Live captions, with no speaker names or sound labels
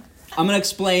I'm going to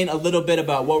explain a little bit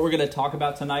about what we're going to talk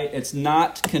about tonight. It's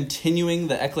not continuing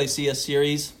the Ecclesia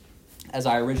series as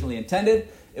I originally intended.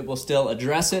 It will still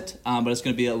address it, but it's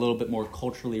going to be a little bit more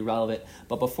culturally relevant.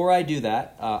 But before I do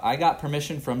that, I got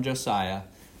permission from Josiah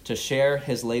to share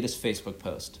his latest Facebook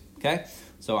post. Okay?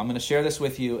 So I'm going to share this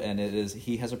with you, and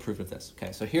he has approved of this.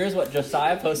 Okay, so here's what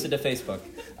Josiah posted to Facebook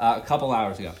a couple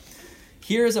hours ago.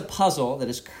 Here is a puzzle that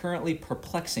is currently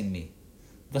perplexing me.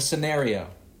 The scenario.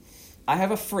 I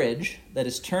have a fridge that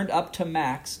is turned up to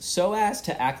max so as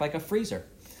to act like a freezer.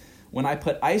 When I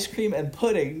put ice cream and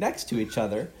pudding next to each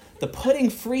other, the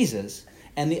pudding freezes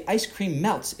and the ice cream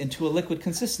melts into a liquid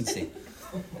consistency.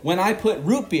 When I put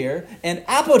root beer and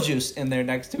apple juice in there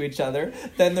next to each other,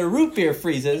 then the root beer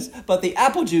freezes, but the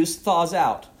apple juice thaws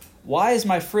out. Why is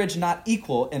my fridge not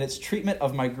equal in its treatment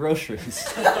of my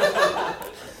groceries?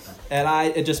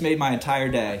 And it just made my entire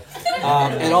day.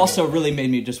 It also really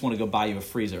made me just want to go buy you a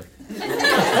freezer.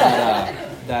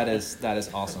 That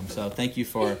is awesome. So thank you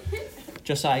for,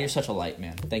 Josiah, you're such a light,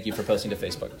 man. Thank you for posting to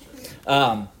Facebook.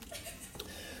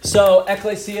 So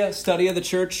Ecclesia, study of the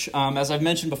church. As I've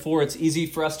mentioned before, it's easy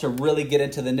for us to really get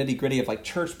into the nitty-gritty of like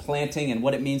church planting and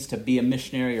what it means to be a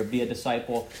missionary or be a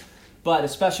disciple. But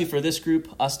especially for this group,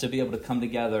 us to be able to come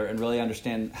together and really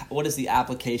understand what is the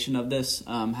application of this,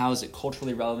 how is it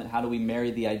culturally relevant, how do we marry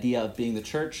the idea of being the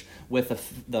church with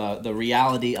the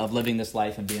reality of living this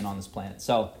life and being on this planet.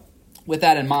 So with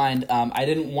that in mind, I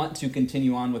didn't want to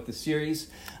continue on with the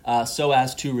series so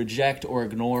as to reject or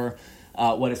ignore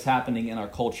what is happening in our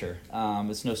culture.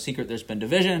 It's no secret there's been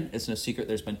division, it's no secret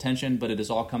there's been tension, but it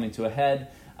is all coming to a head.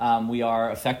 We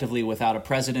are effectively without a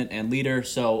president and leader,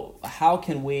 so how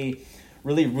can we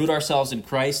really root ourselves in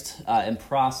Christ and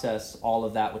process all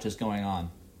of that which is going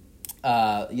on?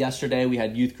 Yesterday we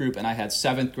had youth group, and I had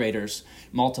 7th graders,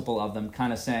 multiple of them,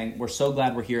 kind of saying, we're so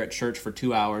glad we're here at church for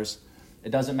 2 hours.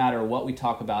 It doesn't matter what we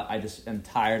talk about, I just am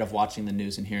tired of watching the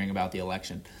news and hearing about the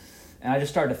election. And I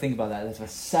just started to think about that. If a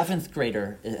 7th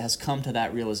grader has come to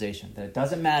that realization, that it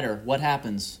doesn't matter what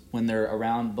happens when they're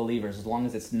around believers, as long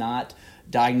as it's not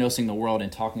diagnosing the world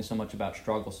and talking so much about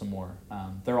struggle some more,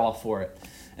 they're all for it.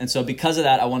 And so because of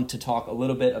that, I wanted to talk a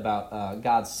little bit about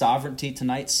God's sovereignty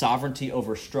tonight, sovereignty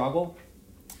over struggle.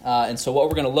 And so what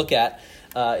we're going to look at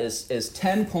is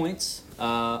 10 points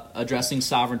addressing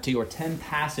sovereignty, or 10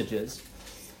 passages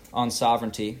on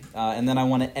sovereignty. And then I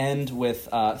want to end with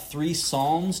 3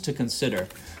 psalms to consider.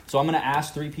 So I'm going to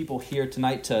ask 3 people here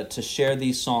tonight to share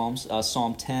these psalms,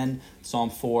 Psalm 10, Psalm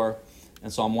 4,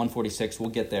 and Psalm 146.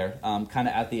 We'll get there kind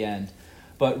of at the end.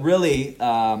 But really,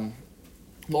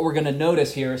 what we're going to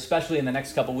notice here, especially in the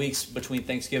next couple weeks between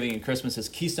Thanksgiving and Christmas, is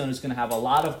Keystone is going to have a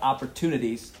lot of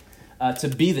opportunities to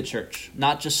be the church.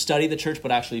 Not just study the church,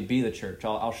 but actually be the church.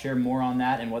 I'll share more on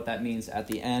that and what that means at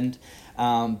the end.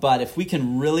 But if we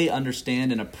can really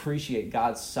understand and appreciate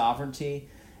God's sovereignty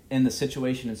in the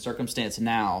situation and circumstance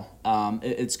now,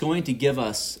 it's going to give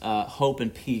us hope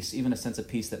and peace, even a sense of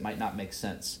peace that might not make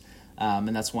sense.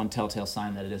 And that's one telltale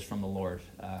sign that it is from the Lord,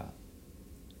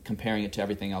 comparing it to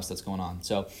everything else that's going on.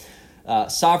 So,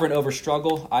 sovereign over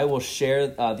struggle. I will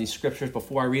share these scriptures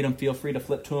before I read them. Feel free to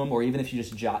flip to them, or even if you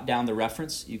just jot down the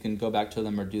reference, you can go back to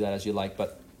them or do that as you like.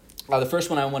 But the first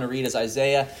one I want to read is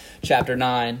Isaiah chapter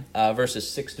 9, verses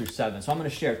 6 through 7. So I'm going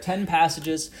to share 10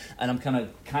 passages, and I'm going to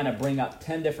kind of bring up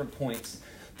 10 different points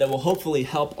that will hopefully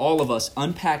help all of us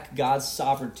unpack God's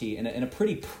sovereignty in a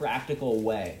pretty practical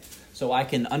way, so I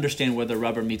can understand where the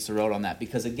rubber meets the road on that.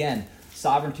 Because again,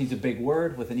 sovereignty is a big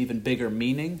word with an even bigger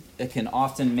meaning. It can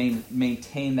often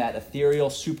maintain that ethereal,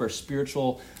 super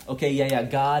spiritual,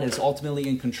 God is ultimately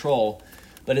in control.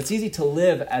 But it's easy to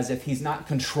live as if he's not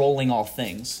controlling all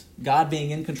things. God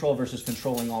being in control versus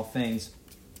controlling all things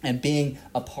and being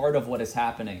a part of what is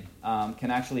happening can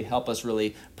actually help us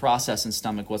really process and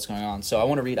stomach what's going on. So I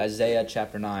want to read Isaiah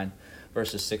chapter 9,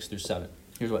 verses 6 through 7.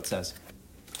 Here's what it says.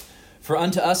 For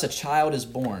unto us a child is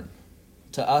born,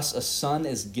 to us a son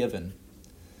is given,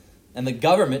 and the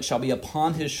government shall be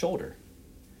upon his shoulder,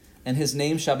 and his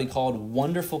name shall be called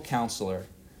Wonderful Counselor,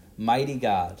 Mighty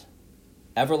God,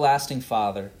 Everlasting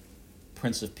Father,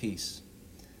 Prince of Peace.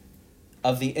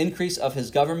 Of the increase of his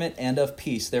government and of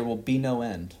peace there will be no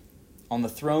end, on the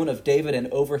throne of David and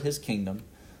over his kingdom,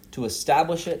 to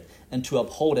establish it and to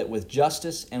uphold it with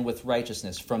justice and with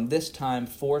righteousness from this time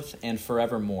forth and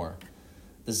forevermore.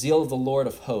 The zeal of the Lord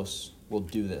of hosts will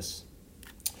do this.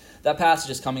 That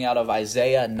passage is coming out of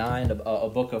Isaiah 9, a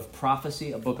book of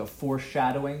prophecy, a book of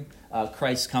foreshadowing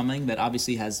Christ's coming that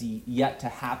obviously has yet to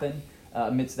happen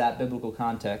amidst that biblical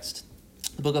context.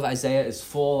 The book of Isaiah is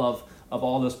full of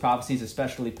all those prophecies,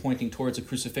 especially pointing towards a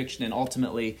crucifixion and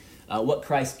ultimately what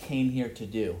Christ came here to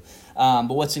do. But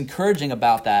what's encouraging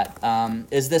about that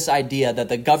is this idea that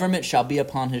the government shall be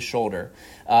upon his shoulder,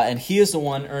 and he is the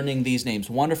one earning these names: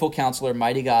 Wonderful Counselor,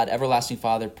 Mighty God, Everlasting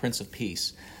Father, Prince of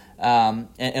Peace.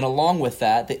 And along with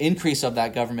that, the increase of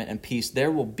that government and peace,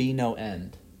 there will be no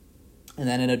end. And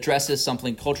then it addresses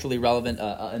something culturally relevant,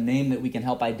 a name that we can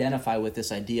help identify with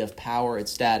this idea of power and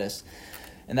status,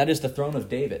 and that is the throne of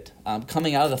David,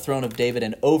 coming out of the throne of David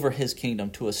and over his kingdom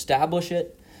to establish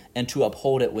it and to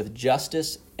uphold it with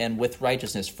justice and with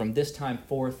righteousness from this time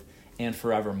forth and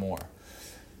forevermore.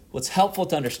 What's helpful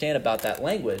to understand about that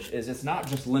language is it's not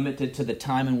just limited to the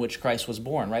time in which Christ was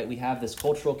born, right? We have this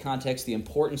cultural context, the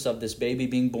importance of this baby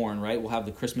being born, right? We'll have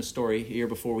the Christmas story here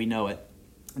before we know it.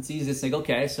 It's easy to think,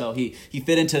 okay, so he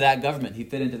fit into that government, he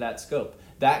fit into that scope.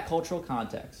 That cultural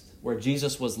context where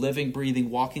Jesus was living, breathing,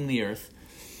 walking the earth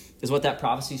is what that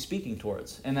prophecy is speaking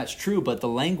towards. And that's true, but the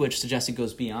language suggests it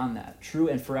goes beyond that. True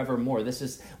and forevermore.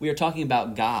 We are talking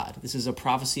about God. This is a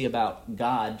prophecy about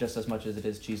God just as much as it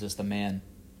is Jesus the man.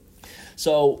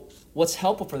 So what's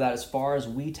helpful for that as far as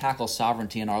we tackle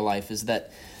sovereignty in our life is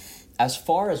that as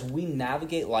far as we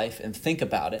navigate life and think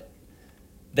about it,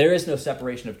 there is no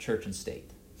separation of church and state.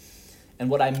 And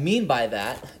what I mean by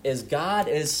that is God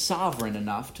is sovereign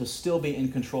enough to still be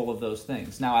in control of those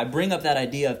things. Now, I bring up that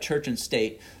idea of church and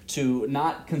state to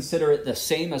not consider it the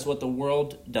same as what the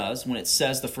world does. When it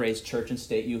says the phrase church and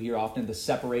state, you hear often the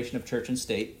separation of church and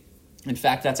state. In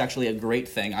fact, that's actually a great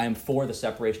thing. I am for the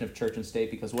separation of church and state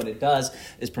because what it does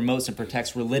is promotes and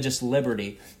protects religious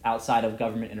liberty outside of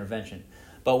government intervention.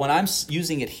 But when I'm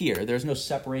using it here, there's no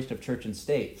separation of church and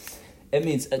state. It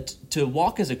means to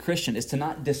walk as a Christian is to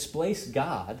not displace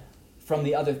God from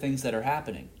the other things that are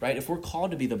happening, right? If we're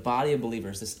called to be the body of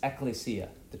believers, this ecclesia,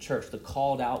 the church, the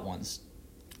called out ones,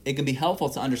 it can be helpful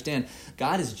to understand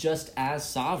God is just as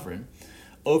sovereign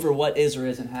over what is or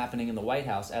isn't happening in the White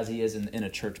House as he is in a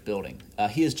church building.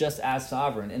 He is just as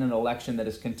sovereign in an election that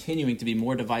is continuing to be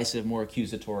more divisive, more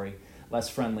accusatory, less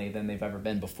friendly than they've ever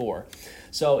been before.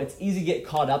 So it's easy to get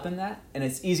caught up in that, and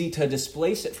it's easy to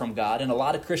displace it from God. And a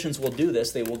lot of Christians will do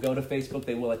this. They will go to Facebook,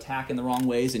 they will attack in the wrong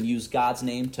ways and use God's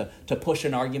name to push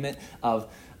an argument of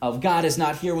God is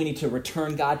not here, we need to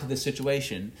return God to the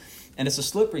situation. And it's a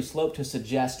slippery slope to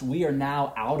suggest we are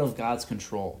now out of God's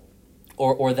control,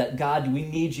 or that God, we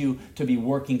need you to be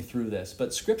working through this.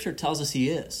 But Scripture tells us he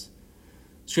is.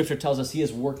 Scripture tells us he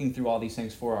is working through all these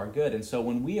things for our good. And so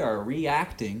when we are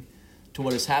reacting to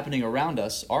what is happening around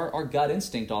us, our gut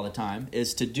instinct all the time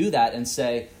is to do that and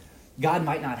say, God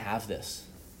might not have this.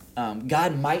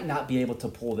 God might not be able to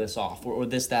pull this off, or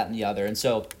this, that, and the other. And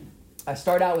so I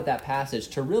start out with that passage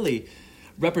to really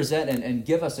represent and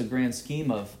give us a grand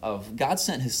scheme of God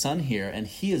sent his son here, and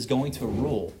he is going to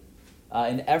rule.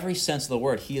 In every sense of the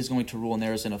word, he is going to rule, and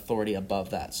there is an authority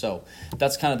above that. So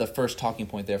that's kind of the first talking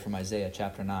point there from Isaiah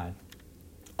chapter 9.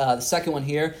 The second one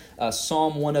here,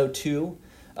 Psalm 102,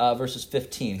 verses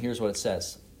 15. Here's what it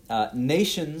says.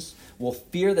 Nations will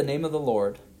fear the name of the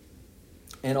Lord,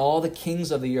 and all the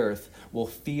kings of the earth will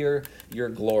fear your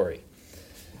glory.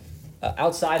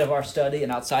 Outside of our study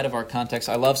and outside of our context,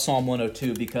 I love Psalm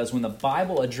 102 because when the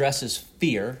Bible addresses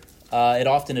fear, it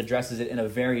often addresses it in a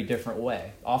very different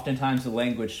way. Oftentimes the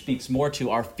language speaks more to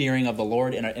our fearing of the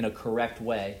Lord in a correct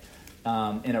way,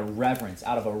 in a reverence,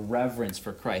 out of a reverence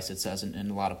for Christ, it says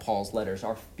in a lot of Paul's letters.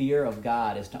 Our fear of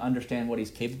God is to understand what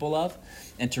he's capable of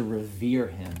and to revere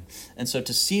him. And so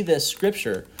to see this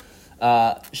scripture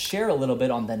share a little bit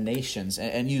on the nations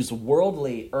and use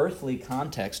worldly, earthly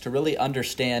context to really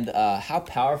understand how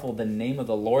powerful the name of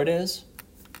the Lord is,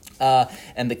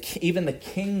 and even the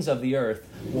kings of the earth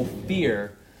will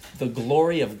fear the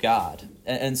glory of God.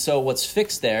 And so what's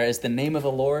fixed there is the name of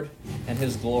the Lord and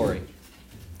his glory.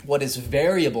 What is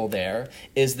variable there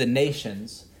is the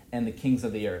nations and the kings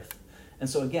of the earth. And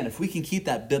so again, if we can keep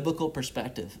that biblical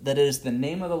perspective, that it is the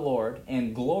name of the Lord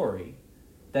and glory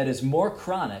that is more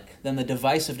chronic than the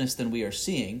divisiveness than we are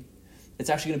seeing, it's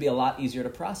actually going to be a lot easier to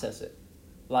process it,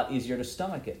 a lot easier to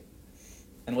stomach it.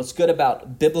 And what's good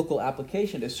about biblical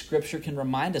application is Scripture can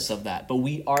remind us of that, but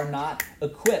we are not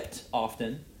equipped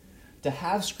often to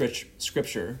have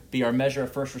Scripture be our measure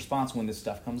of first response when this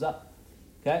stuff comes up.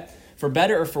 Okay? For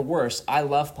better or for worse, I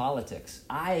love politics.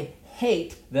 I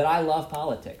hate that I love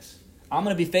politics. I'm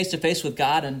going to be face-to-face with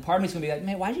God, and part of me is going to be like,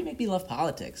 man, why did you make me love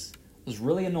politics? It was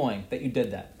really annoying that you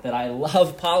did that I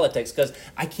love politics, because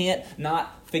I can't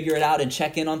not figure it out and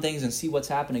check in on things and see what's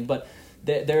happening. But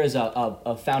there is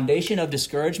a foundation of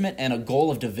discouragement and a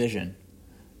goal of division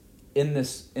in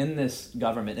this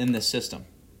government, in this system.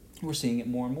 We're seeing it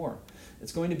more and more.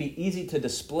 It's going to be easy to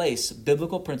displace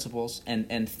biblical principles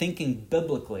and thinking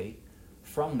biblically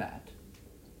from that.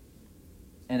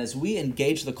 And as we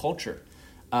engage the culture,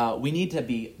 we need to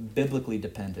be biblically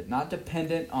dependent, not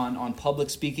dependent on public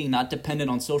speaking, not dependent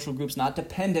on social groups, not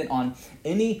dependent on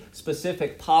any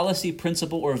specific policy,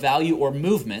 principle, or value or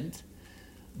movement,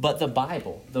 but the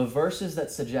Bible, the verses that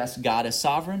suggest God is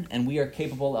sovereign and we are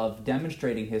capable of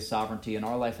demonstrating his sovereignty in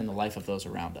our life and the life of those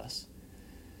around us.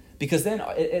 Because then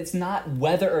it's not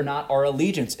whether or not our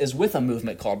allegiance is with a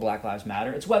movement called Black Lives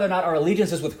Matter. It's whether or not our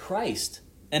allegiance is with Christ.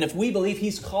 And if we believe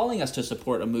he's calling us to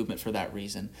support a movement for that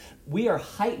reason, we are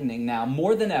heightening now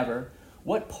more than ever,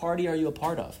 what party are you a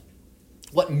part of?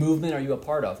 What movement are you a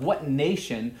part of? What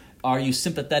nation are you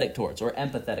sympathetic towards or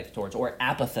empathetic towards or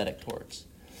apathetic towards?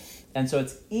 And so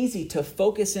it's easy to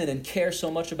focus in and care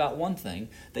so much about one thing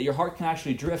that your heart can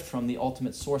actually drift from the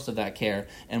ultimate source of that care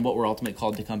and what we're ultimately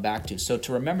called to come back to. So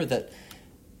to remember that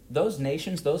those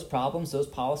nations, those problems, those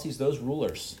policies, those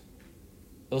rulers,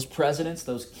 those presidents,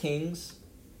 those kings,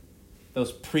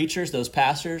 those preachers, those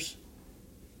pastors,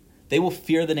 they will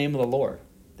fear the name of the Lord.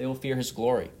 They will fear his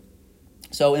glory.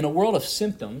 So in a world of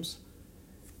symptoms,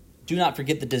 do not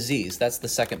forget the disease. That's the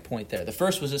second point there. The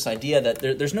first was this idea that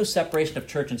there's no separation of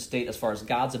church and state as far as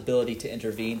God's ability to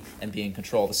intervene and be in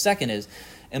control. The second is,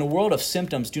 in a world of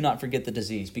symptoms, do not forget the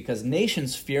disease, because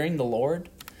nations fearing the Lord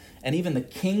and even the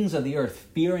kings of the earth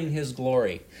fearing his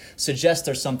glory suggest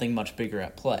there's something much bigger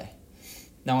at play.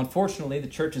 Now, unfortunately, the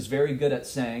church is very good at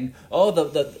saying,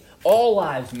 all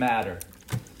lives matter.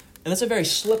 And that's a very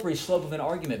slippery slope of an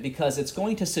argument, because it's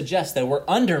going to suggest that we're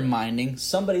undermining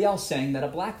somebody else saying that a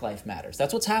black life matters.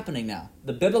 That's what's happening now.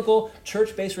 The biblical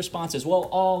church-based response is, well,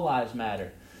 all lives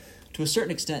matter. To a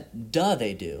certain extent,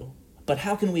 they do. But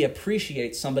how can we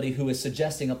appreciate somebody who is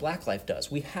suggesting a black life does?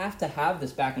 We have to have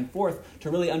this back and forth to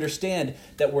really understand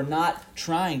that we're not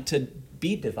trying to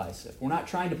be divisive. We're not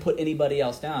trying to put anybody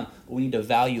else down, but we need to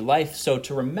value life. So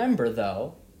to remember,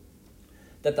 though,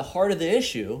 that the heart of the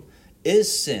issue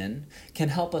is sin, can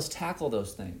help us tackle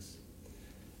those things.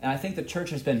 And I think the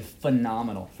church has been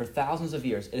phenomenal. For thousands of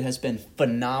years, it has been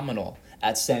phenomenal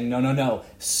at saying, no,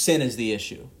 sin is the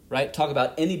issue, right? Talk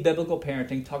about any biblical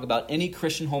parenting, talk about any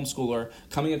Christian homeschooler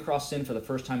coming across sin for the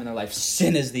first time in their life.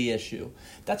 Sin is the issue.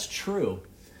 That's true,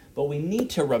 but we need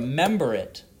to remember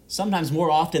it sometimes more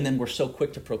often than we're so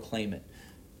quick to proclaim it.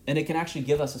 And it can actually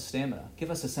give us a stamina, give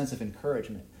us a sense of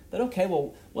encouragement that, okay,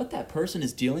 well, what that person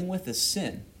is dealing with is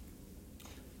sin.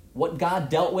 What God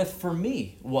dealt with for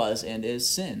me was and is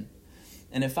sin.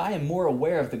 And if I am more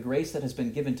aware of the grace that has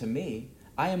been given to me,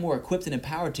 I am more equipped and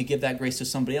empowered to give that grace to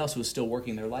somebody else who is still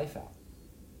working their life out.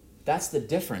 That's the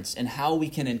difference in how we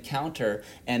can encounter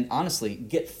and honestly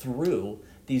get through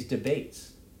these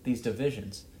debates, these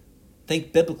divisions.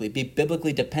 Think biblically, be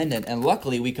biblically dependent, and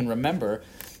luckily we can remember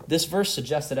this verse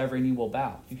suggests that every knee will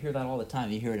bow. You hear that all the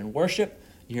time. You hear it in worship,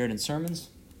 you hear it in sermons.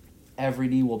 Every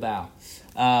knee will bow.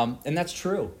 And that's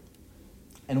true.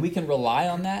 And we can rely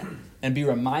on that and be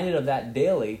reminded of that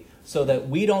daily so that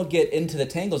we don't get into the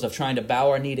tangles of trying to bow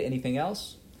our knee to anything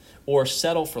else or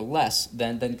settle for less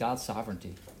than God's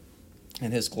sovereignty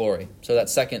and his glory. So that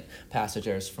second passage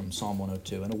there is from Psalm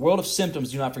 102. In a world of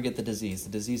symptoms, do not forget the disease. The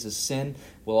disease of sin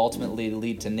will ultimately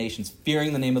lead to nations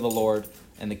fearing the name of the Lord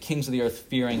and the kings of the earth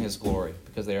fearing his glory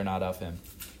because they are not of him.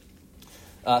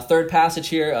 Third passage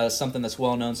here, something that's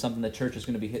well known, something the church is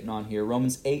going to be hitting on here.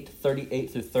 Romans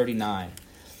 8:38 through 39.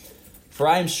 For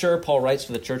I am sure, Paul writes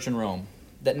for the church in Rome,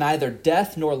 that neither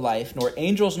death nor life, nor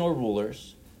angels nor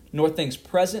rulers, nor things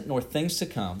present nor things to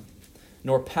come,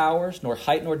 nor powers, nor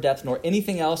height nor depth, nor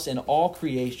anything else in all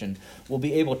creation will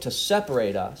be able to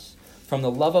separate us from the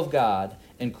love of God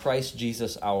in Christ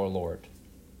Jesus our Lord.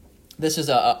 This is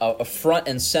a front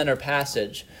and center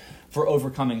passage for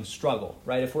overcoming struggle,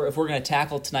 right? If we're going to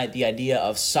tackle tonight the idea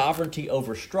of sovereignty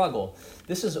over struggle,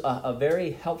 this is a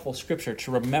very helpful scripture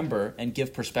to remember and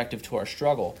give perspective to our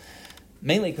struggle,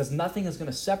 mainly because nothing is going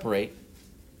to separate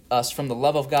us from the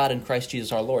love of God in Christ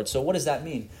Jesus our Lord. So what does that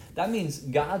mean? That means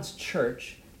God's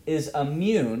church is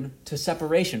immune to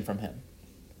separation from him,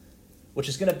 which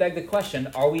is going to beg the question,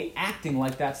 are we acting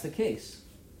like that's the case?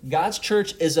 God's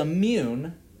church is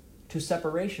immune to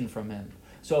separation from him.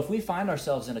 So if we find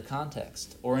ourselves in a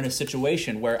context or in a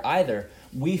situation where either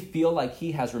we feel like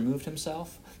he has removed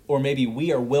himself or maybe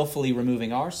we are willfully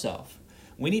removing ourselves,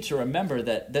 we need to remember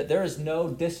that there is no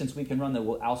distance we can run that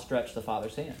will outstretch the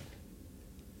Father's hand.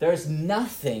 There is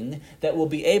nothing that will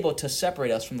be able to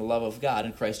separate us from the love of God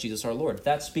in Christ Jesus our Lord.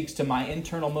 That speaks to my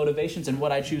internal motivations and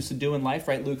what I choose to do in life,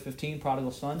 right? Luke 15,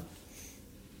 prodigal son.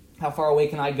 How far away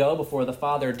can I go before the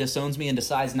Father disowns me and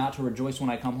decides not to rejoice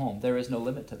when I come home? There is no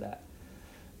limit to that.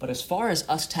 But as far as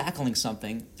us tackling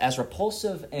something as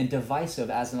repulsive and divisive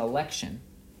as an election,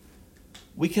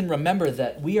 we can remember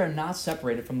that we are not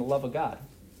separated from the love of God.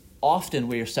 Often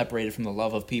we are separated from the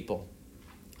love of people.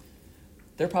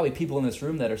 There are probably people in this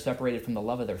room that are separated from the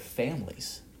love of their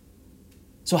families.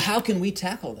 So how can we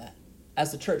tackle that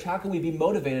as the church? How can we be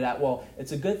motivated at, well,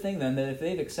 it's a good thing then that if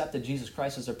they've accepted Jesus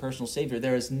Christ as their personal Savior,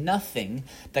 there is nothing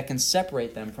that can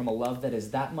separate them from a love that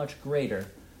is that much greater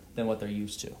than what they're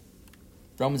used to.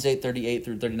 Romans 8:38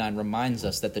 through 39 reminds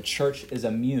us that the church is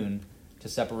immune to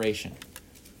separation.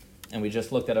 And we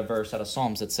just looked at a verse out of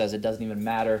Psalms that says it doesn't even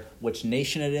matter which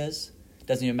nation it is. It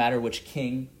doesn't even matter which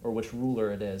king or which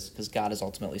ruler it is, because God is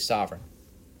ultimately sovereign.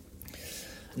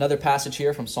 Another passage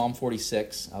here from Psalm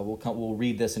 46. We'll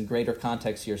read this in greater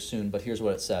context here soon, but here's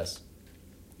what it says.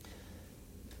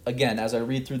 Again, as I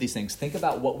read through these things, think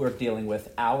about what we're dealing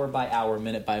with hour by hour,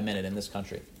 minute by minute in this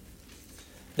country.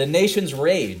 The nations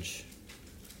rage.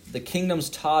 The kingdoms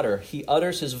totter. He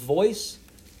utters his voice.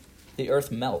 The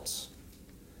earth melts.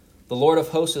 The Lord of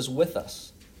hosts is with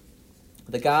us.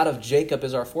 The God of Jacob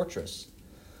is our fortress.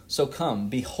 So come,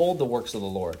 behold the works of the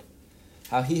Lord,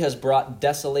 how he has brought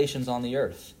desolations on the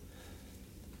earth.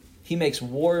 He makes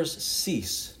wars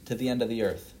cease to the end of the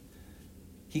earth.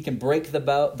 He can break the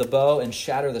bow and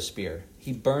shatter the spear.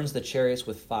 He burns the chariots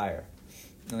with fire.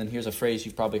 And then here's a phrase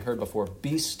you've probably heard before.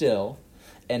 Be still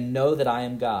and know that I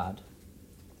am God.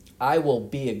 I will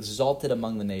be exalted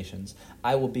among the nations.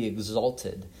 I will be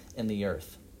exalted in the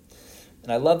earth.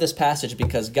 And I love this passage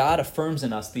because God affirms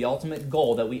in us the ultimate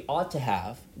goal that we ought to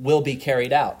have will be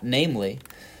carried out, namely,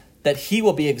 that he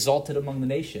will be exalted among the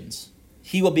nations.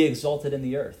 He will be exalted in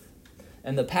the earth.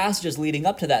 And the passages leading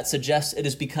up to that suggest it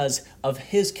is because of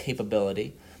his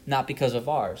capability, not because of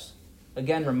ours.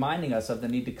 Again, reminding us of the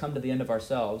need to come to the end of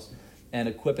ourselves and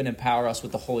equip and empower us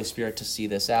with the Holy Spirit to see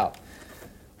this out.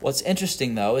 What's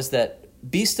interesting, though, is that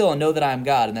be still and know that I am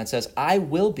God. And that says, I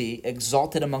will be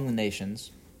exalted among the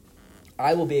nations.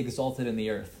 I will be exalted in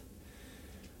the earth.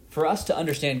 For us to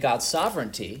understand God's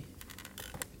sovereignty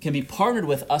can be partnered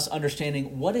with us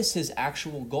understanding what is his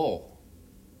actual goal.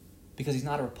 Because he's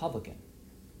not a Republican.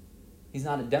 He's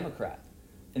not a Democrat.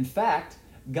 In fact,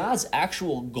 God's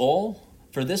actual goal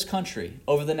for this country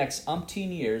over the next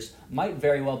umpteen years might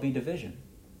very well be division.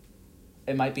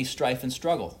 It might be strife and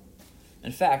struggle.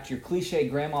 In fact, your cliche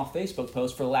grandma Facebook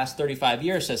post for the last 35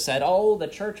 years has said, oh, the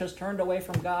church has turned away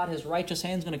from God. His righteous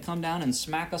hand's going to come down and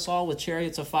smack us all with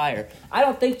chariots of fire. I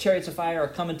don't think chariots of fire are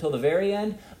coming till the very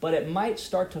end, but it might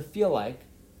start to feel like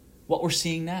what we're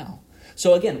seeing now.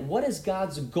 So again, what is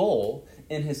God's goal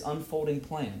in his unfolding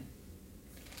plan?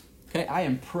 Okay, I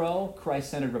am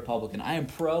pro-Christ-centered Republican. I am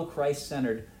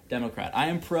pro-Christ-centered Democrat. I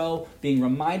am pro being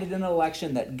reminded in an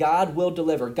election that God will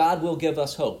deliver. God will give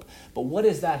us hope. But what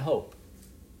is that hope?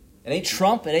 It ain't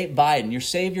Trump, it ain't Biden. Your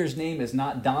Savior's name is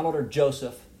not Donald or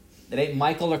Joseph. It ain't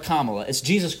Michael or Kamala. It's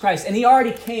Jesus Christ. And he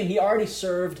already came. He already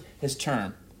served his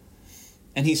term.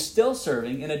 And he's still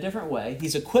serving in a different way.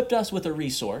 He's equipped us with a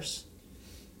resource.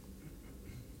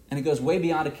 And it goes way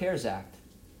beyond a CARES Act.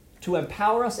 To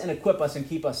empower us and equip us and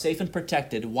keep us safe and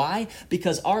protected. Why?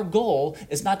 Because our goal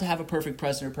is not to have a perfect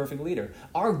president or perfect leader.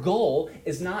 Our goal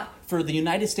is not for the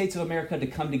United States of America to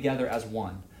come together as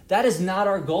one. That is not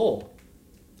our goal.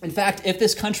 In fact, if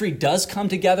this country does come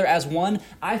together as one,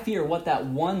 I fear what that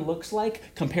one looks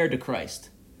like compared to Christ.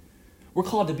 We're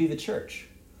called to be the church.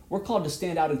 We're called to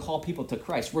stand out and call people to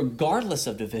Christ, regardless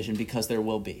of division, because there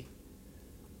will be.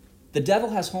 The devil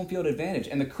has home field advantage,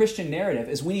 and the Christian narrative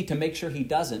is we need to make sure he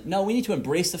doesn't. No, we need to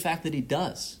embrace the fact that he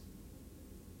does.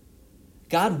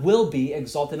 God will be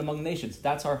exalted among the nations.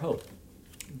 That's our hope.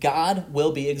 God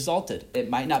will be exalted. It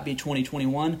might not be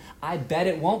 2021. I bet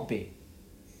it won't be.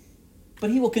 But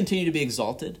he will continue to be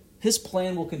exalted. His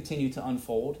plan will continue to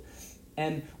unfold.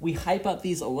 And we hype up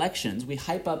these elections. We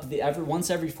hype up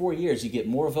once every 4 years. You get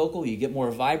more vocal, you get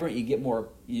more vibrant, you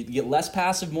get less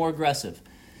passive, more aggressive.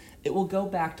 It will go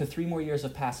back to 3 more years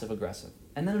of passive-aggressive.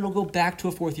 And then it'll go back to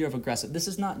a 4th year of aggressive. This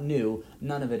is not new.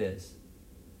 None of it is.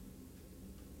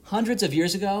 Hundreds of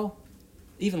years ago,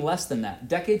 even less than that,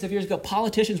 decades of years ago,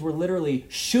 politicians were literally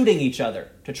shooting each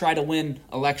other to try to win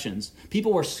elections.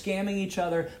 People were scamming each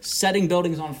other, setting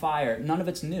buildings on fire. None of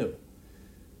it's new.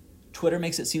 Twitter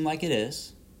makes it seem like it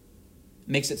is.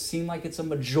 Makes it seem like it's a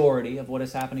majority of what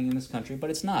is happening in this country,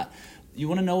 but it's not. You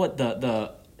want to know what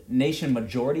the nation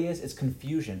majority is? It's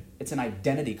confusion. It's an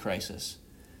identity crisis.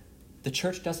 The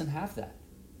church doesn't have that.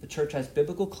 The church has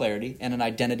biblical clarity and an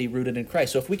identity rooted in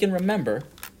Christ. So if we can remember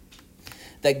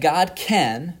that God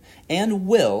can and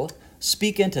will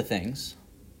speak into things,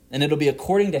 and it'll be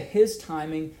according to his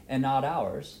timing and not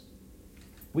ours,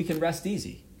 we can rest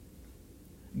easy.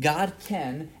 God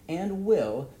can and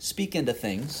will speak into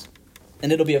things,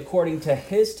 And it'll be according to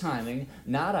his timing,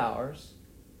 not ours.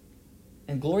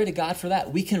 And glory to God for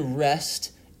that. We can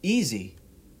rest easy.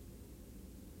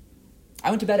 I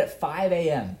went to bed at 5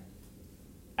 a.m.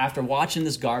 after watching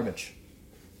this garbage.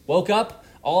 Woke up,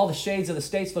 all the shades of the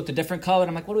states looked a different color. And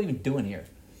I'm like, what are we even doing here?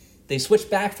 They switched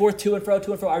back, forth, to and fro,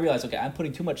 to and fro. I realized, okay, I'm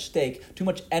putting too much stake, too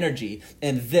much energy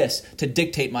in this to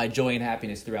dictate my joy and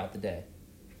happiness throughout the day.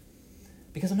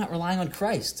 Because I'm not relying on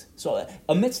Christ. So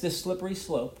amidst this slippery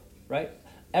slope, right?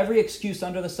 Every excuse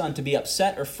under the sun to be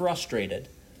upset or frustrated,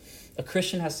 a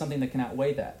Christian has something that can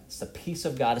outweigh that. It's the peace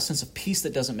of God, a sense of peace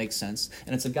that doesn't make sense.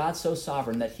 And it's a God so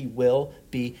sovereign that he will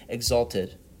be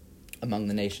exalted among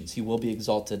the nations. He will be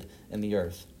exalted in the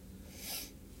earth.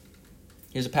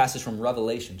 Here's a passage from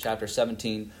Revelation, chapter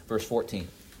 17, verse 14.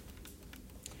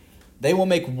 They will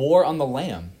make war on the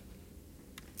Lamb,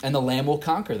 and the Lamb will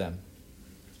conquer them.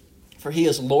 For he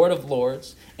is Lord of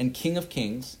lords and King of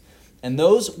kings, and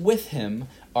those with him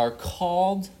are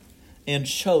called and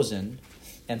chosen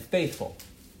and faithful.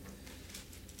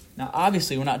 Now,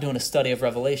 obviously, we're not doing a study of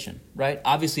Revelation, right?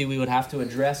 Obviously, we would have to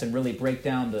address and really break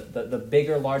down the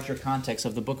bigger, larger context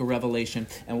of the book of Revelation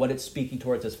and what it's speaking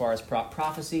towards as far as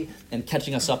prophecy and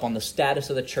catching us up on the status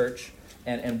of the church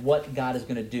and what God is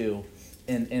going to do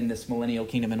in this millennial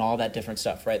kingdom and all that different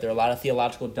stuff, right? There are a lot of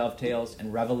theological dovetails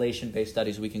and revelation-based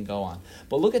studies we can go on.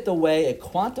 But look at the way it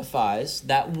quantifies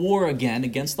that war again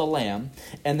against the Lamb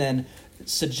and then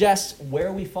suggests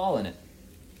where we fall in it.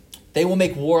 They will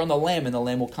make war on the Lamb, and the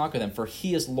Lamb will conquer them. For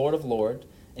he is Lord of lords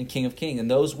and King of kings,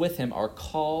 and those with him are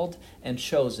called and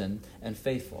chosen and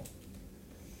faithful.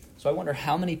 So I wonder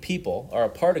how many people are a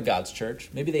part of God's church.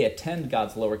 Maybe they attend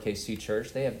God's lowercase c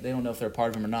church. They don't know if they're a part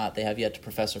of him or not. They have yet to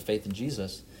profess their faith in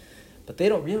Jesus. But they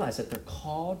don't realize that they're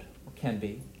called or can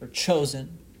be, or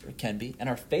chosen or can be, and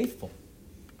are faithful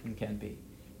and can be.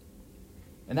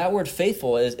 And that word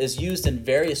faithful is used in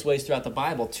various ways throughout the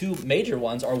Bible. Two major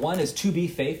ones are, one is to be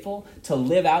faithful, to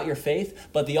live out your faith,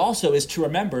 but the also is to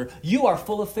remember you are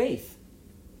full of faith.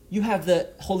 You have the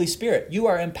Holy Spirit. You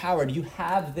are empowered. You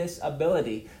have this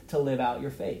ability to live out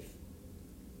your faith.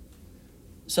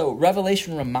 So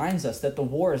Revelation reminds us that the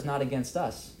war is not against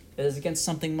us. It is against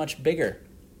something much bigger.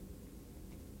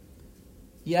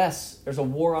 Yes, there's a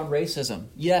war on racism.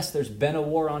 Yes, there's been a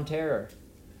war on terror.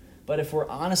 But if we're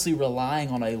honestly relying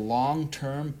on a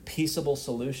long-term, peaceable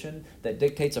solution that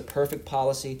dictates a perfect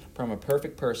policy from a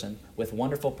perfect person with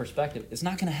wonderful perspective, it's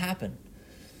not going to happen.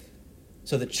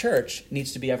 So the church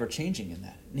needs to be ever-changing in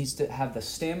that. It needs to have the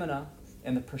stamina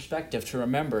and the perspective to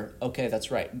remember, okay, that's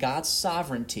right. God's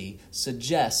sovereignty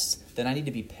suggests that I need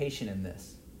to be patient in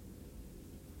this.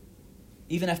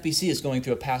 Even FBC is going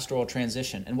through a pastoral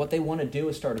transition. And what they want to do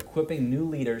is start equipping new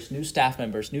leaders, new staff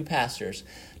members, new pastors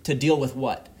to deal with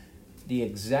what? The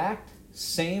exact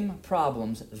same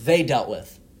problems they dealt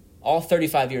with all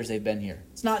 35 years they've been here.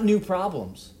 It's not new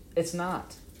problems. It's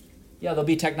not. Yeah, there'll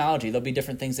be technology. There'll be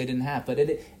different things they didn't have. But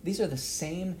these are the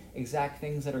same exact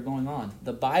things that are going on.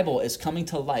 The Bible is coming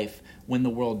to life when the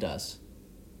world does.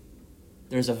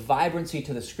 There's a vibrancy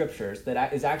to the scriptures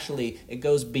that is actually, it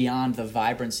goes beyond the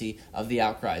vibrancy of the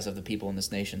outcries of the people in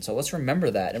this nation. So let's remember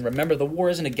that. And remember, the war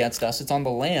isn't against us. It's on the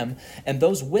Lamb. And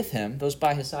those with him, those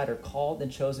by his side, are called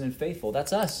and chosen and faithful.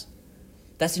 That's us.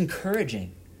 That's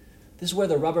encouraging. This is where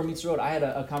the rubber meets the road. I had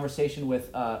a conversation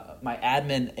with my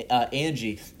admin,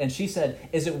 Angie, and she said,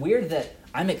 is it weird that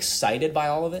I'm excited by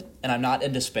all of it and I'm not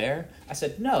in despair? I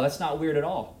said, no, that's not weird at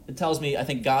all. It tells me I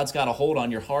think God's got a hold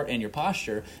on your heart and your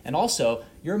posture, and also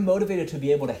you're motivated to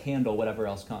be able to handle whatever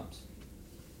else comes.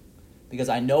 Because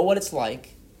I know what it's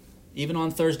like, even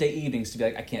on Thursday evenings, to be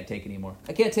like, I can't take anymore.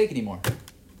 I can't take anymore.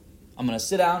 I'm going to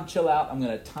sit down, chill out, I'm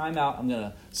going to time out, I'm going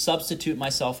to substitute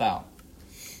myself out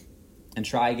and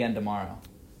try again tomorrow.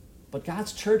 But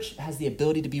God's church has the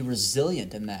ability to be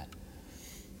resilient in that.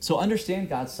 So understand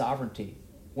God's sovereignty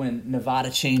when Nevada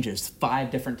changes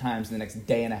 5 different times in the next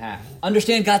day and a half.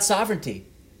 Understand God's sovereignty,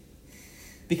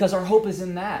 because our hope is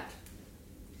in that.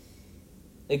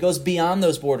 It goes beyond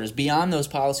those borders, beyond those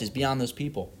policies, beyond those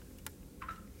people.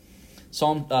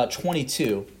 Psalm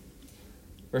 22,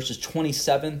 verses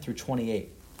 27 through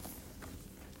 28.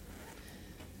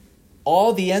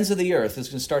 All the ends of the earth, this is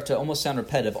going to start to almost sound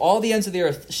repetitive. All the ends of the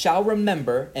earth shall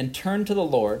remember and turn to the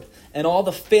Lord, and all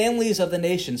the families of the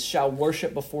nations shall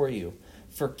worship before you.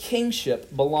 For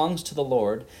kingship belongs to the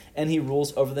Lord, and he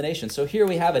rules over the nations. So here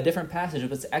we have a different passage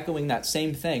that's echoing that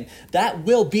same thing. That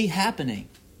will be happening.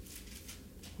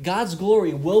 God's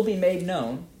glory will be made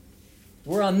known.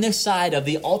 We're on this side of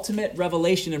the ultimate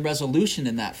revelation and resolution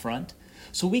in that front,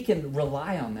 so we can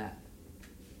rely on that.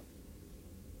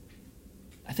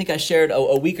 I think I shared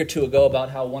a week or two ago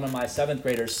about how one of my 7th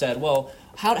graders said, well,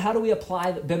 how do we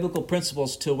apply the biblical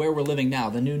principles to where we're living now,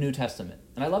 the New Testament?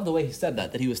 And I love the way he said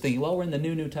that he was thinking, well, we're in the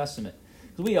New Testament.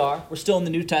 Because we're still in the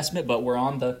New Testament, but we're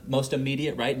on the most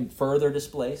immediate, right, and further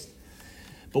displaced.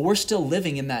 But we're still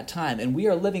living in that time, and we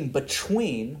are living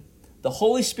between the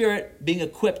Holy Spirit being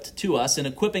equipped to us and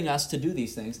equipping us to do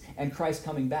these things, and Christ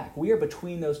coming back. We are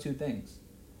between those two things.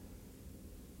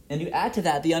 And you add to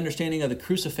that the understanding of the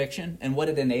crucifixion and what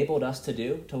it enabled us to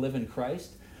do, to live in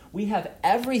Christ. We have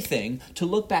everything to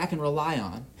look back and rely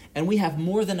on, and we have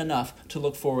more than enough to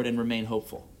look forward and remain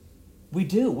hopeful. We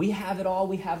do. We have it all.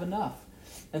 We have enough.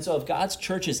 And so if God's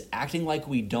church is acting like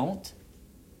we don't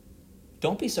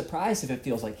be surprised if it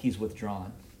feels like he's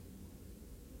withdrawn.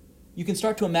 You can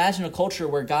start to imagine a culture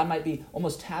where God might be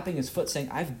almost tapping his foot saying,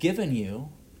 I've given you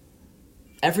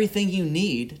everything you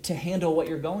need to handle what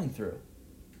you're going through.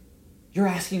 You're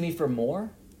asking me for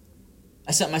more?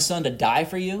 I sent my son to die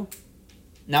for you.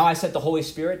 Now I sent the Holy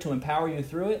Spirit to empower you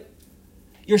through it.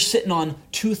 You're sitting on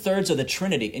 2/3 of the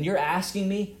Trinity, and you're asking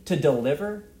me to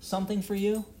deliver something for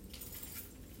you?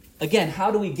 Again,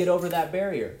 how do we get over that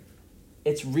barrier?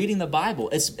 It's reading the Bible.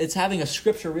 It's having a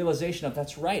scripture realization of,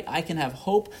 that's right, I can have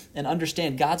hope and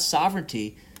understand God's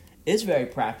sovereignty is very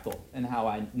practical in how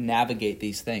I navigate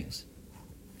these things.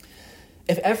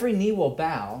 If every knee will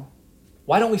bow,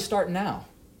 why don't we start now?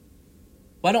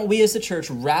 Why don't we as the church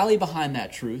rally behind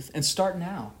that truth and start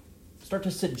now? Start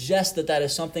to suggest that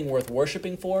is something worth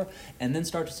worshiping for, and then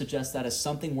start to suggest that is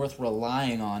something worth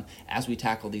relying on as we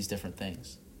tackle these different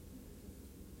things.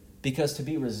 Because to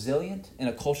be resilient in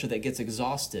a culture that gets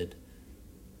exhausted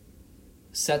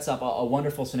sets up a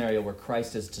wonderful scenario where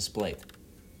Christ is displayed.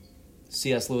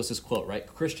 C.S. Lewis's quote, right?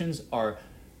 Christians are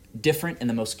different in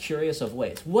the most curious of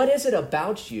ways. What is it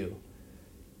about you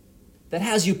that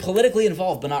has you politically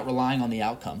involved but not relying on the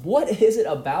outcome? What is it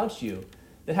about you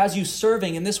that has you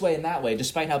serving in this way and that way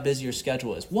despite how busy your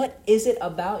schedule is? What is it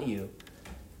about you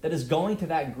that is going to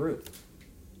that group?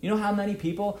 You know how many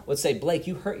people would say, Blake,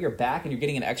 you hurt your back and you're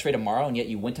getting an x-ray tomorrow, and yet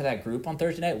you went to that group on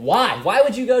Thursday night? Why? Why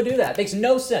would you go do that? It makes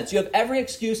no sense. You have every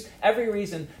excuse, every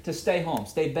reason to stay home,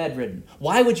 stay bedridden.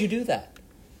 Why would you do that?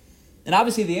 And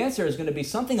obviously the answer is going to be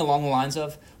something along the lines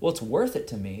of, well, it's worth it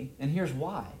to me, and here's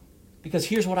why. Because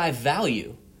here's what I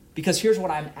value. Because here's what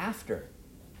I'm after.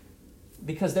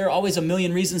 Because there are always a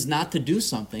million reasons not to do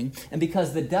something, and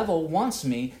because the devil wants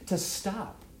me to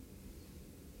stop.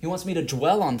 He wants me to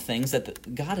dwell on things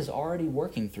that God is already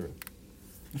working through.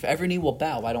 If every knee will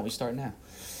bow, why don't we start now?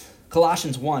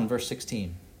 Colossians 1, verse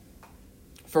 16.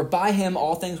 For by him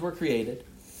all things were created,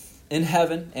 in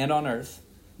heaven and on earth,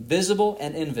 visible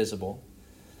and invisible,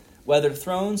 whether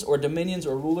thrones or dominions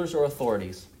or rulers or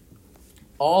authorities.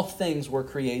 All things were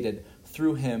created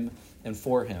through him and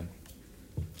for him.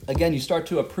 Again, you start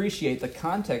to appreciate the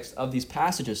context of these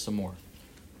passages some more.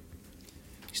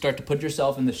 You start to put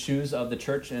yourself in the shoes of the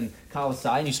church in Colossae,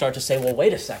 and you start to say, well,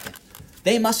 wait a second.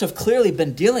 They must have clearly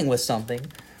been dealing with something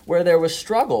where there was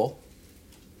struggle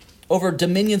over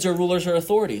dominions or rulers or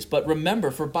authorities. But remember,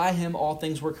 for by him all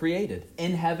things were created,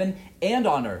 in heaven and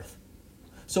on earth.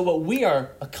 So what we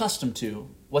are accustomed to,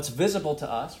 what's visible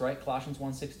to us, right, Colossians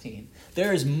 1:16,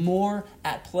 there is more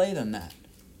at play than that.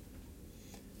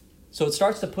 So it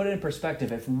starts to put it in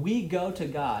perspective. If we go to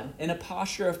God in a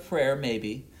posture of prayer,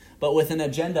 maybe, but with an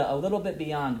agenda a little bit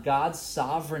beyond God's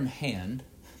sovereign hand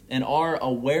and our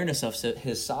awareness of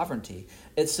his sovereignty,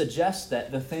 it suggests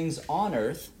that the things on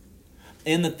earth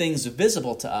and the things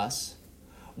visible to us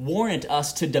warrant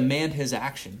us to demand his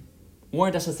action.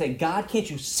 Warrant us to say, God,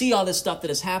 can't you see all this stuff that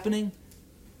is happening?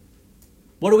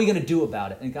 What are we going to do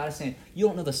about it? And God is saying, you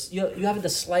don't know this. You haven't the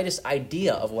slightest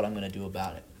idea of what I'm going to do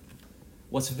about it.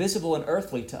 What's visible and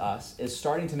earthly to us is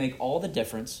starting to make all the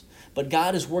difference, but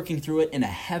God is working through it in a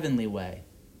heavenly way,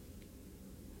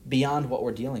 beyond what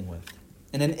we're dealing with,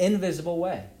 in an invisible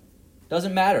way.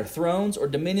 Doesn't matter, thrones or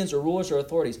dominions or rulers or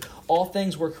authorities, all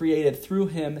things were created through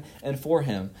him and for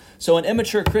him. So an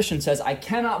immature Christian says, I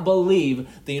cannot believe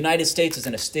the United States is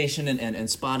in a station and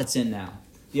spot it's in now.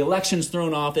 The election's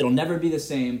thrown off, it'll never be the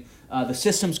same, the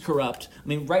system's corrupt. I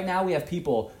mean, right now we have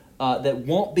people that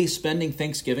won't be spending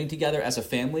Thanksgiving together as a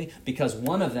family because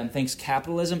one of them thinks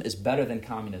capitalism is better than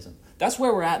communism. That's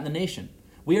where we're at in the nation.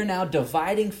 We are now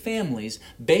dividing families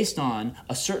based on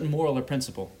a certain moral or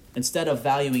principle instead of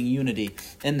valuing unity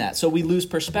in that. So we lose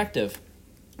perspective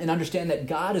and understand that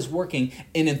God is working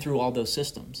in and through all those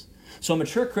systems. So a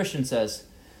mature Christian says,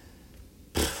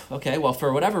 okay, well,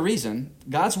 for whatever reason,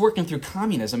 God's working through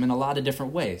communism in a lot of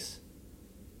different ways.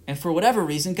 And for whatever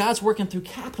reason, God's working through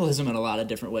capitalism in a lot of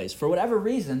different ways. For whatever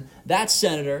reason, that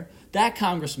senator, that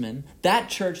congressman, that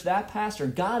church, that pastor,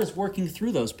 God is working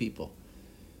through those people.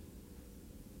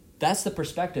 That's the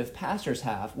perspective pastors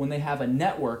have when they have a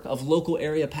network of local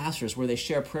area pastors where they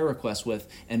share prayer requests with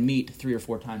and meet 3 or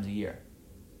 4 times a year.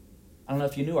 I don't know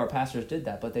if you knew our pastors did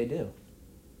that, but they do.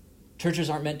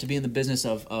 Churches aren't meant to be in the business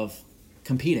of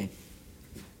competing,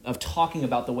 of talking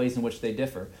about the ways in which they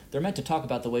differ. They're meant to talk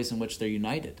about the ways in which they're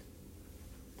united,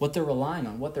 what they're relying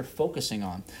on, what they're focusing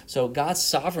on. So God's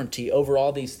sovereignty over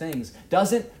all these things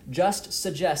doesn't just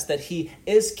suggest that he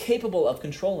is capable of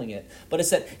controlling it, but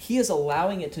it's that he is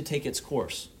allowing it to take its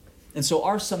course. And so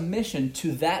our submission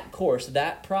to that course,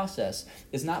 that process,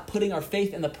 is not putting our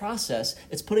faith in the process,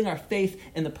 it's putting our faith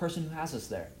in the person who has us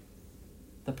there,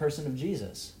 the person of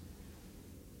Jesus.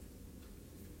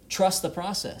 Trust the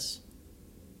process.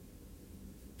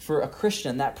 For a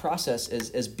Christian, that process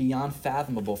is beyond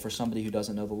fathomable for somebody who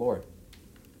doesn't know the Lord.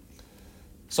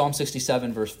 Psalm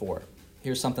 67, verse 4.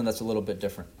 Here's something that's a little bit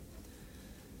different.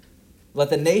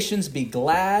 Let the nations be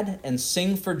glad and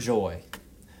sing for joy.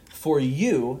 For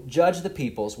you judge the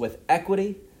peoples with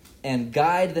equity and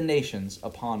guide the nations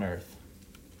upon earth.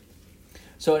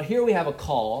 So here we have a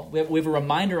call. We have a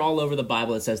reminder all over the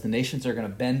Bible that says the nations are going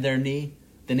to bend their knee.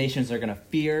 The nations are going to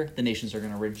fear. The nations are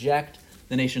going to reject.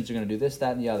 The nations are going to do this,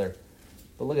 that, and the other.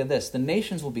 But look at this. The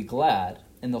nations will be glad,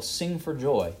 and they'll sing for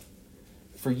joy.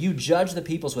 For you judge the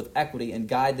peoples with equity and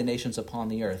guide the nations upon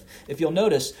the earth. If you'll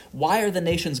notice, why are the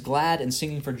nations glad and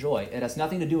singing for joy? It has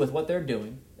nothing to do with what they're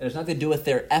doing. It has nothing to do with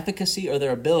their efficacy or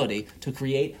their ability to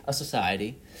create a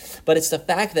society. But it's the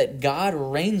fact that God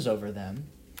reigns over them,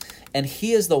 and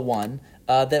he is the one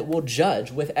that will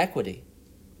judge with equity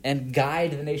and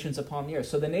guide the nations upon the earth.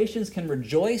 So the nations can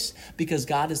rejoice because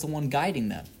God is the one guiding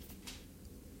them.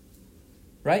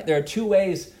 Right? There are 2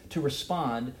 ways to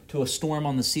respond to a storm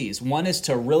on the seas. One is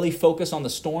to really focus on the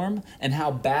storm and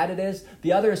how bad it is.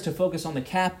 The other is to focus on the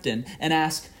captain and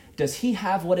ask, does he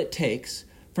have what it takes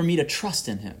for me to trust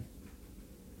in him?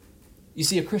 You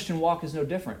see, a Christian walk is no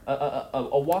different.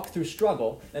 A walk through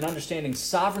struggle and understanding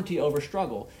sovereignty over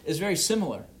struggle is very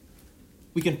similar.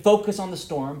 We can focus on the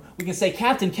storm. We can say,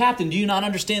 Captain, do you not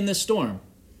understand this storm?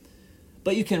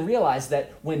 But you can realize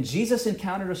that when Jesus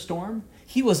encountered a storm,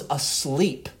 he was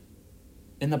asleep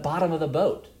in the bottom of the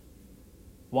boat.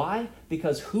 Why?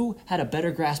 Because who had a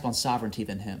better grasp on sovereignty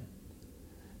than him?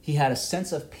 He had a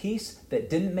sense of peace that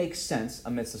didn't make sense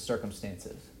amidst the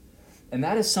circumstances. And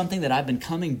that is something that I've been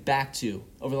coming back to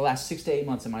over the last 6 to 8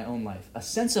 months in my own life. A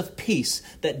sense of peace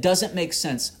that doesn't make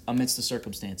sense amidst the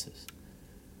circumstances.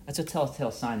 That's a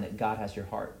telltale sign that God has your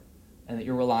heart and that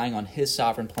you're relying on his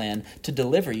sovereign plan to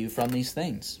deliver you from these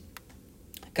things.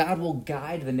 God will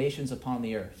guide the nations upon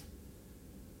the earth.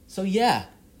 So yeah,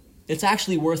 it's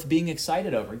actually worth being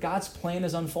excited over. God's plan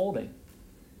is unfolding.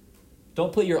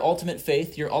 Don't put your ultimate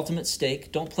faith, your ultimate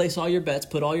stake, don't place all your bets,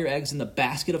 put all your eggs in the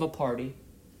basket of a party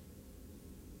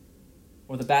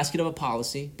or the basket of a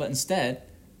policy, but instead,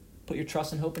 put your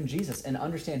trust and hope in Jesus and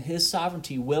understand his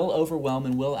sovereignty will overwhelm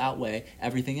and will outweigh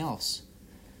everything else.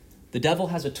 The devil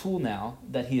has a tool now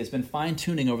that he has been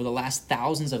fine-tuning over the last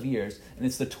thousands of years, and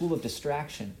it's the tool of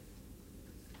distraction.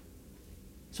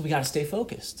 So we got to stay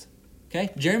focused.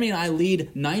 Okay? Jeremy and I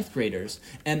lead 9th graders,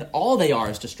 and all they are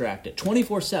is distracted,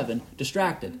 24/7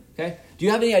 distracted. Okay? Do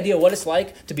you have any idea what it's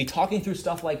like to be talking through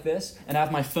stuff like this and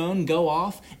have my phone go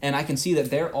off, and I can see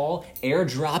that they're all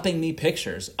airdropping me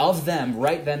pictures of them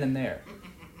right then and there?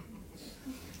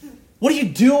 What are you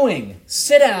doing?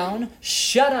 Sit down,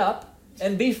 shut up,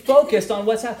 and be focused on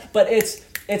what's happening. But it's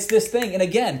this thing. And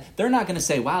again, they're not going to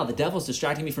say, wow, the devil's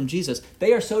distracting me from Jesus.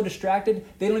 They are so distracted,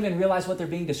 they don't even realize what they're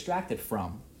being distracted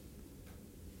from.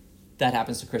 That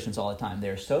happens to Christians all the time.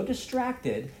 They're so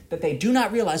distracted that they do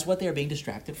not realize what they're being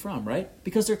distracted from, right?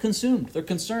 Because they're consumed. They're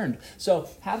concerned. So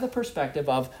have the perspective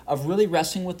of really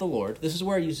wrestling with the Lord. This is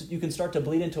where you can start to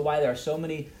bleed into why there are so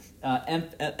many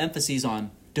emphases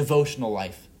on devotional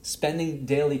life, spending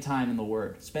daily time in the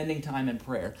Word, spending time in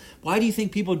prayer. Why do you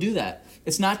think people do that?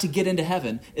 It's not to get into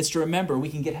heaven. It's to remember we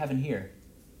can get heaven here.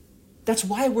 That's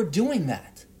why we're doing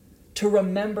that. To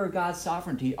remember God's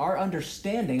sovereignty. Our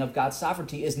understanding of God's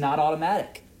sovereignty is not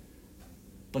automatic.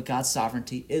 But God's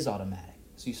sovereignty is automatic.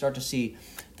 So you start to see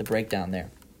the breakdown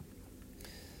there.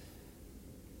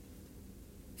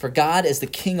 For God is the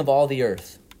king of all the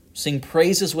earth. Sing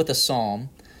praises with a psalm.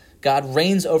 God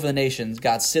reigns over the nations.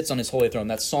 God sits on his holy throne.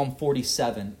 That's Psalm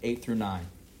 47, 8 through 9.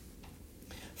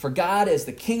 For God is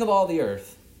the king of all the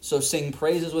earth. So sing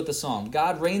praises with a psalm.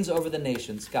 God reigns over the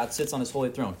nations. God sits on his holy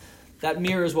throne. That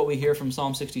mirrors what we hear from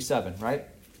Psalm 67, right?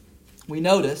 We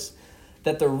notice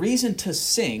that the reason to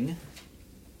sing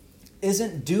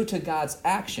isn't due to God's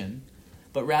action,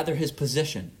 but rather his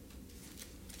position.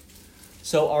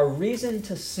 So our reason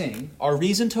to sing, our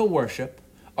reason to worship,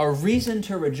 our reason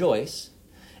to rejoice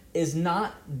is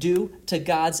not due to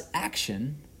God's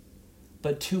action,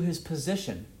 but to his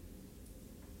position.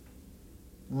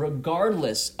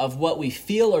 Regardless of what we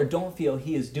feel or don't feel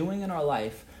he is doing in our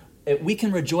life, we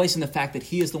can rejoice in the fact that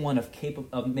he is the one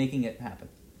of making it happen.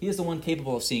 He is the one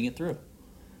capable of seeing it through.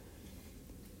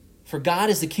 For God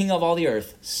is the king of all the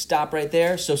earth. Stop right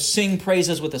there. So sing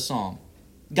praises with a psalm.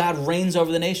 God reigns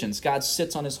over the nations. God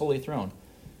sits on his holy throne.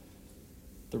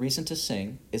 The reason to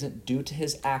sing isn't due to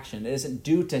his action. It isn't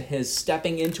due to his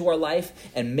stepping into our life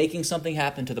and making something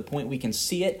happen to the point we can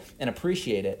see it and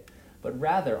appreciate it. But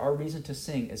rather, our reason to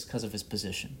sing is because of his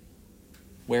position,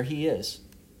 where he is.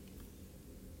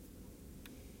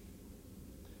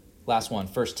 Last one,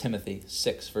 1 Timothy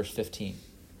 6, verse 15. You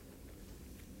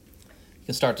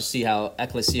can start to see how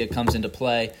ecclesia comes into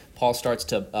play. Paul starts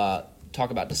to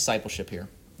talk about discipleship here,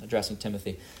 addressing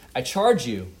Timothy. I charge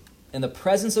you in the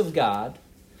presence of God,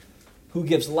 who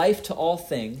gives life to all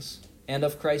things, and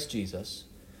of Christ Jesus,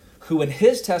 who in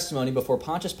his testimony before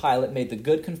Pontius Pilate made the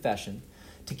good confession,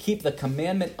 to keep the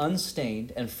commandment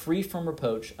unstained and free from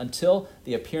reproach until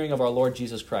the appearing of our Lord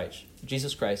Jesus Christ,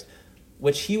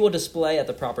 which he will display at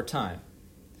the proper time.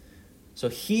 So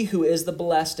he who is the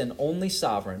blessed and only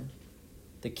sovereign,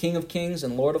 the King of kings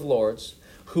and Lord of lords,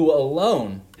 who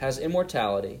alone has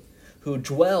immortality, who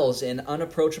dwells in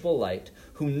unapproachable light,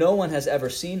 who no one has ever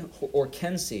seen or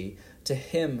can see, to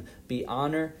him be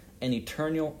honor and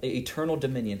eternal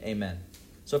dominion. Amen.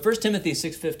 So 1 Timothy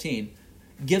 6:15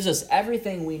 gives us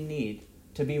everything we need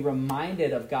to be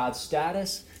reminded of God's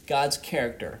status, God's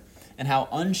character, and how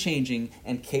unchanging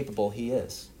and capable he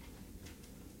is.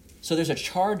 So there's a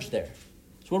charge there.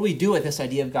 So what do we do with this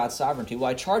idea of God's sovereignty? Well,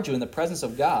 I charge you in the presence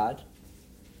of God,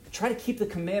 try to keep the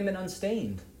commandment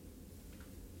unstained.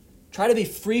 Try to be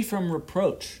free from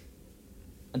reproach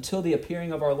until the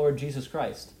appearing of our Lord Jesus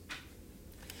Christ.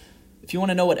 If you want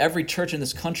to know what every church in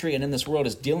this country and in this world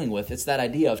is dealing with, it's that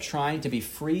idea of trying to be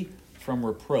free from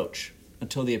reproach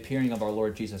until the appearing of our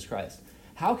Lord Jesus Christ.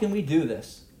 How can we do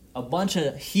this? A bunch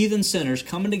of heathen sinners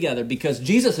coming together because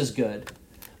Jesus is good,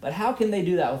 but how can they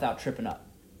do that without tripping up?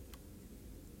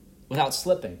 Without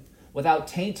slipping? Without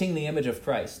tainting the image of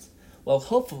Christ? Well,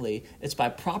 hopefully it's by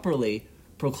properly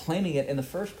proclaiming it in the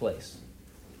first place,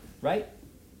 right?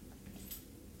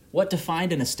 What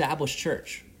defined an established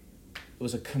church? It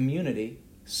was a community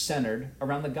centered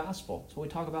around the gospel. That's what we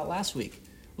talked about last week.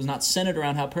 It was not centered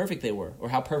around how perfect they were or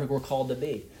how perfect we're called to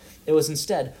be. It was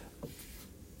instead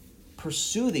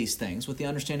pursue these things with the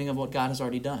understanding of what God has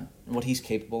already done and what he's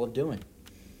capable of doing.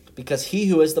 Because he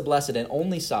who is the blessed and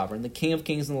only sovereign, the King of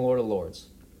kings and the Lord of lords.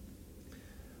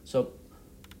 So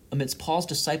amidst Paul's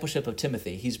discipleship of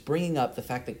Timothy, he's bringing up the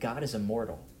fact that God is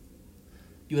immortal.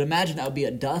 You would imagine that would be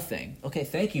a duh thing. Okay,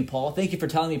 thank you, Paul. Thank you for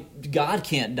telling me God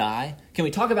can't die. Can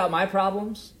we talk about my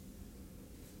problems?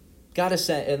 God is,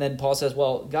 and then Paul says,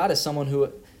 well, God is someone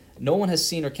who no one has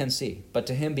seen or can see, but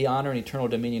to him be honor and eternal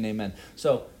dominion. Amen.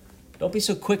 So don't be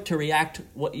so quick to react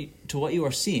to what you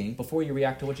are seeing before you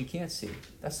react to what you can't see.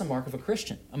 That's the mark of a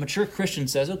Christian. A mature Christian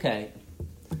says, okay,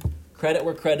 credit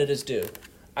where credit is due.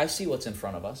 I see what's in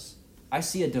front of us. I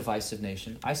see a divisive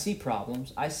nation. I see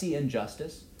problems. I see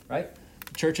injustice, right?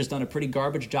 The church has done a pretty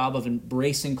garbage job of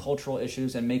embracing cultural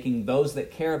issues and making those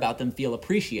that care about them feel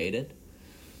appreciated.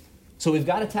 So we've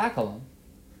got to tackle them.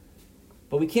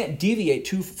 But we can't deviate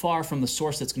too far from the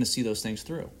source that's going to see those things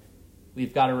through.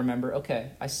 We've got to remember,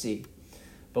 okay, I see.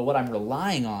 But what I'm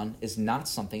relying on is not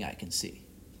something I can see.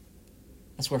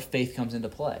 That's where faith comes into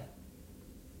play.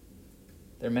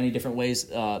 There are many different ways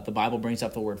the Bible brings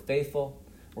up the word faithful.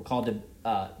 We're called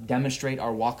to demonstrate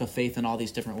our walk of faith in all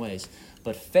these different ways.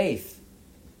 But faith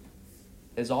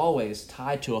is always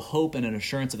tied to a hope and an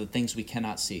assurance of the things we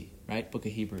cannot see, right? Book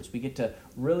of Hebrews. We get to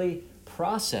really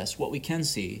process what we can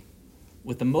see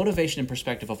with the motivation and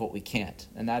perspective of what we can't.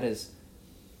 And that is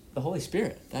the Holy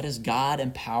Spirit. That is God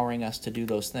empowering us to do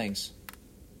those things.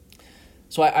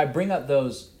 So I bring up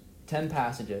those 10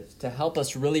 passages to help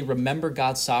us really remember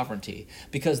God's sovereignty,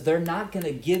 because they're not going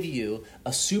to give you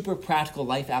a super practical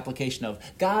life application of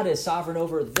God is sovereign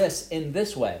over this in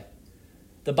this way.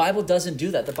 The Bible doesn't do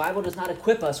that. The Bible does not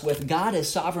equip us with God is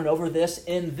sovereign over this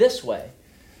in this way.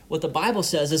 What the Bible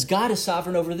says is God is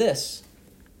sovereign over this.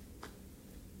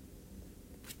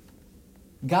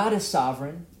 God is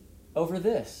sovereign over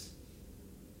this.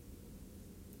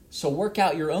 So work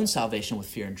out your own salvation with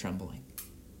fear and trembling.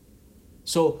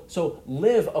 So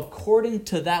live according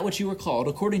to that which you were called,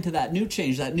 according to that new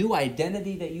change, that new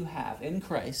identity that you have in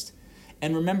Christ,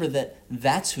 and remember that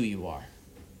that's who you are.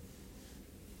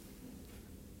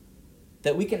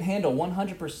 That we can handle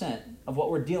 100% of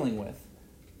what we're dealing with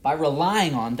by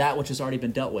relying on that which has already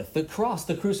been dealt with. The cross,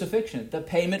 the crucifixion, the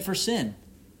payment for sin,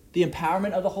 the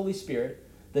empowerment of the Holy Spirit,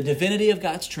 the divinity of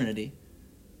God's Trinity,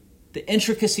 the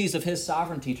intricacies of his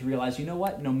sovereignty to realize, you know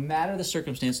what? No matter the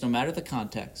circumstance, no matter the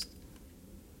context,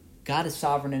 God is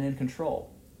sovereign and in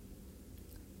control.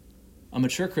 A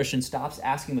mature Christian stops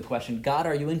asking the question, God,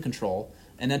 are you in control?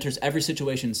 And enters every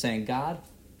situation saying, God,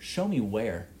 show me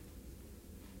where.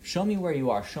 Show me where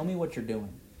you are. Show me what you're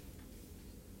doing.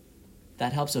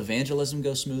 That helps evangelism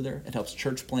go smoother. It helps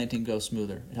church planting go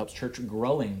smoother. It helps church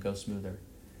growing go smoother.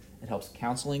 It helps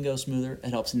counseling go smoother.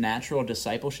 It helps natural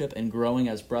discipleship and growing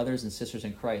as brothers and sisters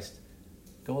in Christ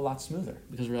go a lot smoother.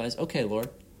 Because we realize, okay, Lord,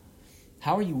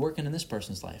 how are you working in this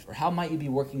person's life? Or how might you be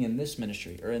working in this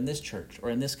ministry or in this church or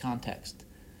in this context?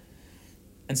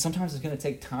 And sometimes it's going to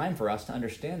take time for us to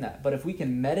understand that. But if we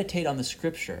can meditate on the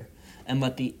Scripture and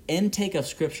let the intake of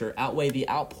Scripture outweigh the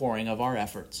outpouring of our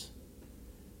efforts,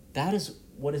 that is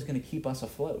what is going to keep us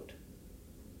afloat.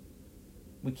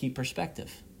 We keep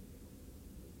perspective.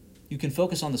 You can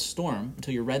focus on the storm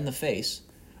until you're red in the face,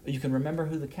 or you can remember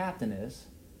who the captain is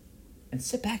and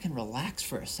sit back and relax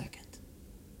for a second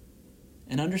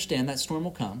and understand that storm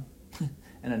will come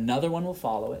and another one will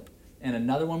follow it and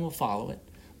another one will follow it.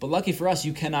 But lucky for us,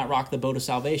 you cannot rock the boat of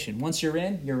salvation. Once you're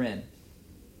in, you're in.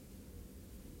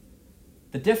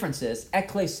 The difference is,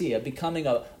 ecclesia, becoming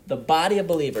the body of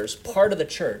believers, part of the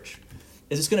church,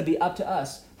 is it's going to be up to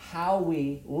us how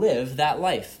we live that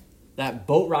life, that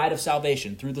boat ride of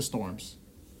salvation through the storms.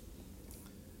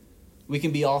 We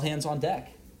can be all hands on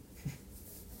deck.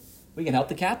 We can help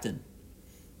the captain.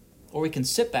 Or we can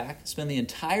sit back, spend the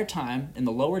entire time in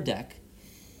the lower deck,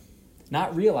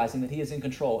 not realizing that he is in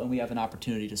control and we have an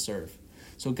opportunity to serve.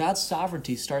 So God's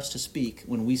sovereignty starts to speak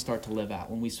when we start to live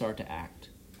out, when we start to act.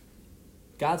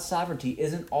 God's sovereignty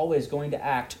isn't always going to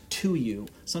act to you.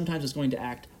 Sometimes it's going to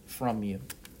act from you.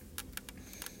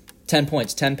 10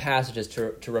 points, 10 passages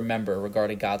to remember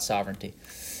regarding God's sovereignty.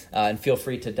 And feel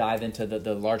free to dive into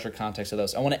the larger context of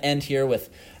those. I want to end here with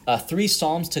 3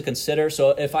 Psalms to consider. So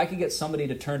if I could get somebody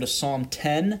to turn to Psalm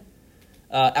 10,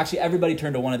 actually everybody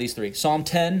turn to one of these 3. Psalm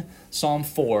 10, Psalm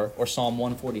 4, or Psalm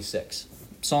 146.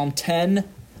 Psalm 10,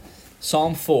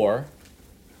 Psalm 4,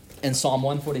 and Psalm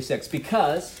 146.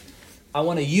 Because I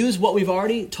want to use what we've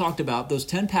already talked about, those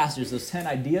 10 passages, those 10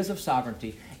 ideas of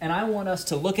sovereignty, and I want us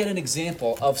to look at an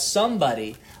example of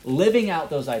somebody living out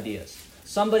those ideas.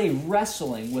 Somebody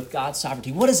wrestling with God's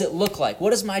sovereignty. What does it look like?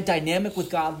 What does my dynamic with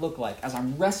God look like as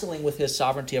I'm wrestling with his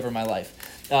sovereignty over my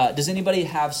life? Does anybody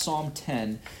have Psalm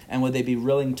 10, and would they be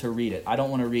willing to read it? I don't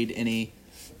want to read any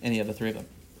of the 3 of them.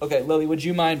 Okay, Lily, would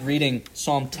you mind reading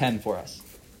Psalm 10 for us?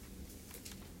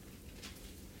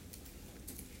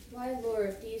 Why,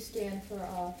 Lord, do you stand far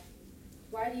off?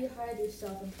 Why do you hide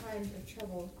yourself in times of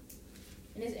trouble?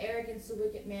 In his arrogance the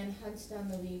wicked man hunts down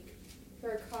the weak, who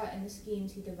are caught in the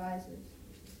schemes he devises.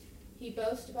 He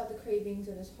boasts about the cravings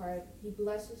of his heart. He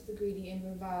blesses the greedy and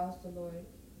reviles the Lord.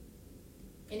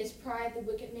 In his pride the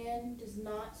wicked man does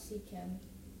not seek him.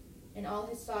 In all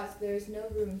his thoughts there is no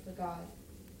room for God.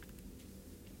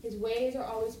 His ways are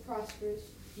always prosperous.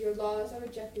 Your laws are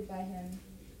rejected by him.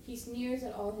 He sneers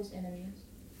at all his enemies.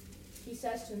 He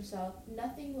says to himself,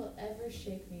 nothing will ever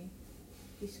shake me.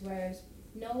 He swears,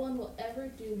 no one will ever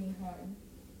do me harm.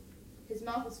 His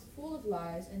mouth is full of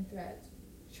lies and threats.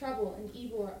 Trouble and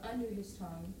evil are under his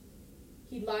tongue.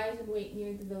 He lies in wait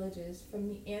near the villages. From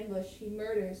the ambush he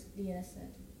murders the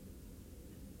innocent.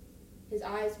 His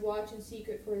eyes watch in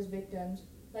secret for his victims.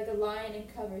 Like a lion in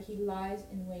cover, he lies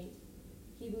in wait.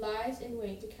 He lies in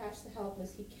wait to catch the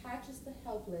helpless. He catches the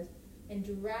helpless and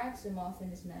drags them off in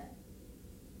his net.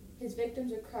 His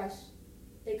victims are crushed.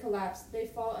 They collapse. They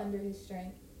fall under his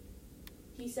strength.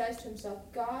 He says to himself,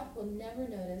 God will never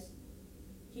notice.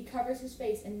 He covers his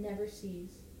face and never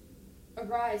sees.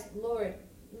 Arise, Lord,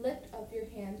 lift up your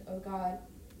hand, O God.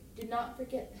 Do not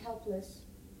forget the helpless.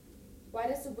 Why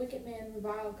does the wicked man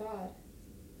revile God?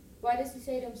 Why does he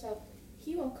say to himself,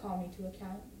 he won't call me to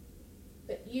account?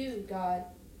 But you, God,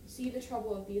 see the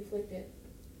trouble of the afflicted.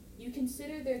 You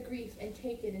consider their grief and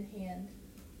take it in hand.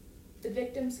 The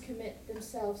victims commit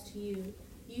themselves to you.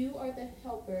 You are the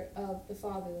helper of the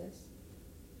fatherless.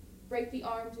 Break the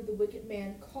arms of the wicked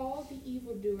man. Call the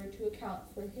evildoer to account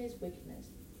for his wickedness.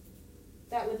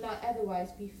 That would not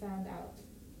otherwise be found out.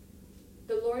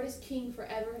 The Lord is king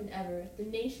forever and ever. The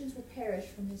nations will perish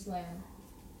from his land.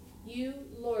 You,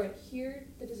 Lord, hear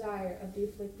the desire of the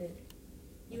afflicted.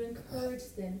 You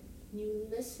encourage them, and you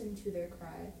listen to their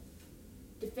cry,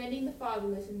 defending the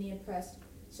fatherless and the oppressed,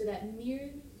 so that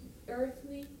mere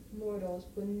earthly mortals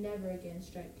will never again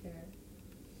strike terror.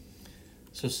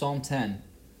 So Psalm 10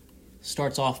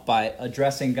 starts off by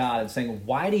addressing God and saying,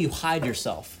 why do you hide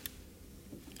yourself?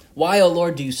 Why, O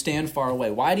Lord, do you stand far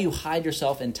away? Why do you hide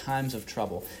yourself in times of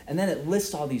trouble? And then it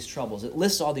lists all these troubles. It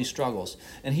lists all these struggles.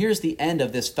 And here's the end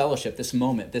of this fellowship, this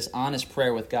moment, this honest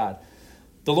prayer with God.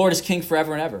 The Lord is king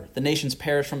forever and ever. The nations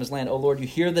perish from his land. O Lord, you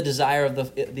hear the desire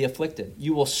of the afflicted.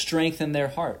 You will strengthen their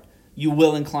heart. You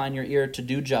will incline your ear to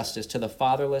do justice to the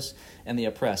fatherless and the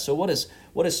oppressed. So what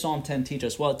does Psalm 10 teach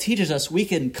us? Well, it teaches us we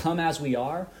can come as we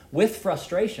are with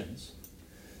frustrations.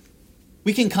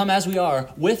 We can come as we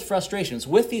are with frustrations,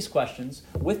 with these questions,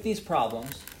 with these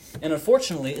problems. And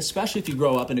unfortunately, especially if you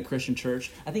grow up in a Christian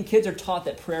church, I think kids are taught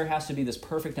that prayer has to be this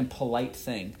perfect and polite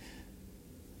thing.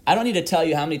 I don't need to tell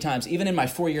you how many times, even in my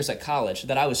 4 years at college,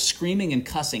 that I was screaming and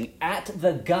cussing at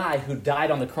the guy who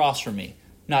died on the cross for me.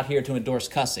 Not here to endorse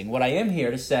cussing. What I am here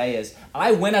to say is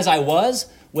I went as I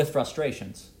was with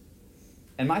frustrations.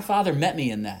 And my Father met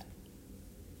me in that.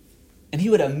 And he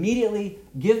would immediately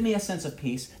give me a sense of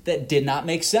peace that did not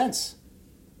make sense.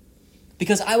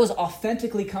 Because I was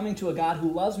authentically coming to a God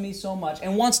who loves me so much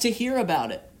and wants to hear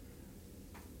about it.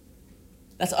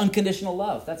 That's unconditional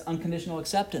love. That's unconditional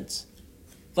acceptance.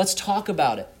 Let's talk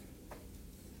about it.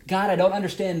 God, I don't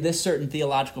understand this certain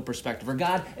theological perspective. Or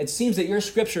God, it seems that your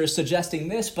scripture is suggesting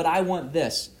this, but I want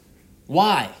this.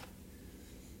 Why?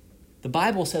 The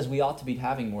Bible says we ought to be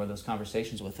having more of those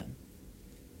conversations with him.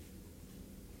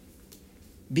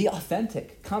 Be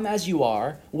authentic. Come as you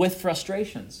are with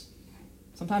frustrations.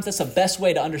 Sometimes that's the best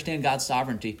way to understand God's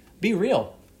sovereignty. Be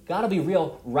real. God will be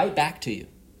real right back to you.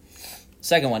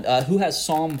 Second one, who has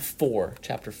Psalm 4,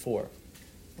 chapter 4?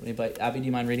 Anybody? Abby, do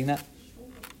you mind reading that? Sure.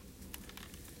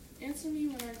 Answer me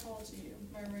when I call to you,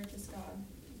 my righteous God.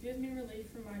 Give me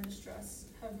relief from my distress.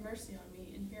 Have mercy on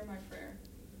me and hear my prayer.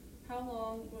 How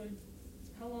long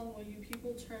will you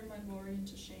people turn my glory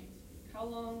into shame? How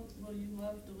long will you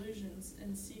love delusions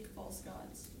and seek false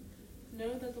gods?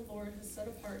 Know that the Lord has set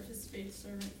apart his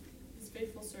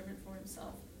faithful servant for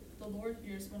himself. The Lord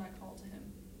hears when I call to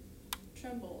him.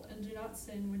 Tremble and do not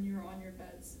sin when you are on your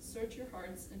beds. Search your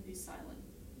hearts and be silent.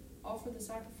 Offer the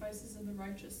sacrifices of the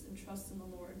righteous and trust in the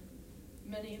Lord.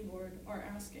 Many, Lord, are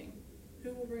asking,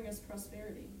 who will bring us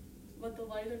prosperity? Let the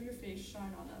light of your face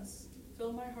shine on us.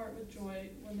 Fill my heart with joy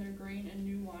when their grain and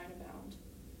new wine abound.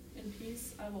 In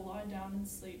peace I will lie down and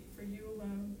sleep, for you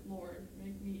alone, Lord,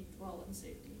 make me dwell in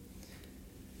safety.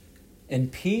 In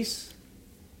peace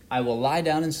I will lie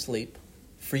down and sleep,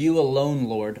 for you alone,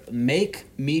 Lord, make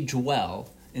me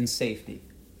dwell in safety.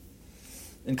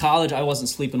 In college, I wasn't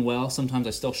sleeping well. Sometimes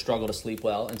I still struggle to sleep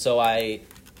well. And so I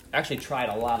actually tried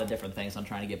a lot of different things on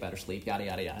trying to get better sleep, yada,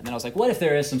 yada, yada. And then I was like, what if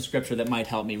there is some scripture that might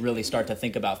help me really start to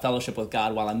think about fellowship with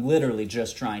God while I'm literally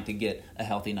just trying to get a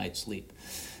healthy night's sleep?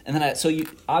 And then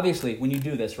obviously, when you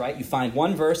do this, right, you find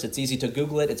one verse, it's easy to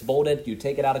Google it, it's bolded, you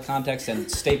take it out of context and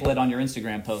staple it on your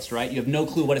Instagram post, right? You have no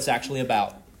clue what it's actually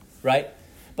about, right?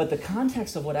 But the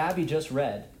context of what Abby just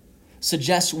read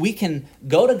suggests we can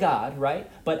go to God, right?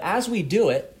 But as we do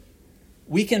it,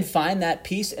 we can find that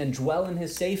peace and dwell in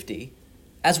his safety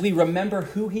as we remember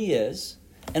who he is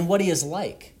and what he is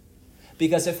like.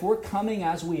 Because if we're coming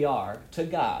as we are to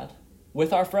God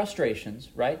with our frustrations,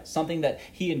 right? Something that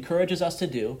he encourages us to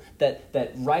do,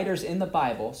 that writers in the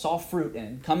Bible saw fruit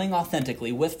in, coming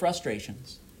authentically with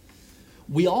frustrations.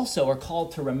 We also are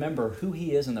called to remember who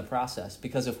he is in the process.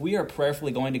 Because if we are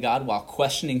prayerfully going to God while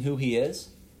questioning who he is,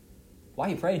 why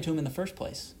are you praying to him in the first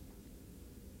place?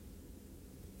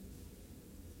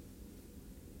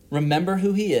 Remember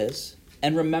who he is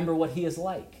and remember what he is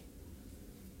like.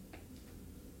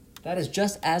 That is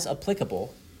just as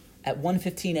applicable at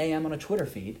 1:15 a.m. on a Twitter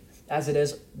feed as it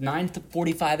is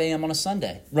 9:45 a.m. on a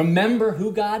Sunday. Remember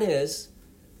who God is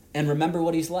and remember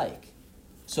what he's like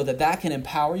so that can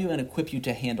empower you and equip you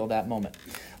to handle that moment.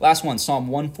 Last one, Psalm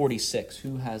 146.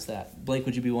 Who has that? Blake,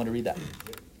 would you be willing to read that?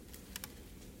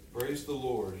 Praise the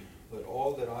Lord. Let that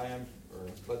all that I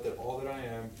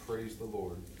am praise the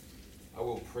Lord. I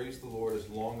will praise the Lord as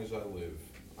long as I live.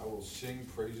 I will sing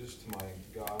praises to my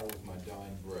God with my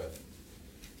dying breath.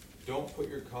 Don't put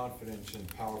your confidence in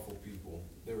powerful people.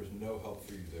 There is no help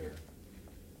for you there.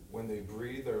 When they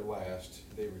breathe their last,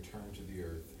 they return to the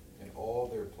earth, and all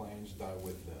their plans die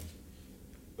with them.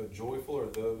 But joyful are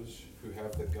those who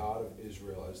have the God of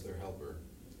Israel as their helper,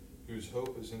 whose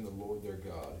hope is in the Lord their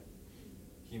God.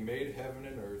 He made heaven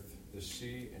and earth, the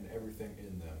sea, and everything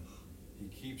in them. He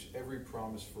keeps every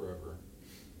promise forever.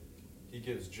 He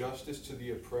gives justice to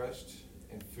the oppressed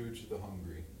and food to the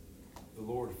hungry. The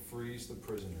Lord frees the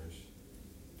prisoners.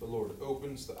 The Lord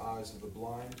opens the eyes of the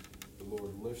blind. The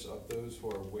Lord lifts up those who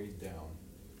are weighed down.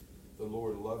 The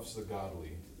Lord loves the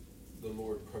godly. The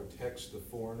Lord protects the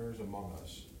foreigners among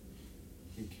us.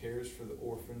 He cares for the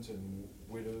orphans and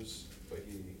widows, but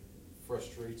he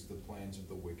frustrates the plans of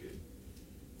the wicked.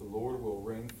 The Lord will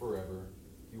reign forever.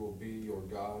 He will be your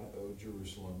God, O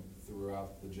Jerusalem,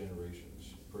 throughout the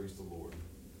generations. Praise the Lord.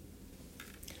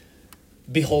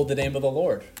 Behold the name of the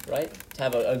Lord, right? To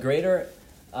have a greater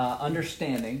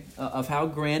understanding of how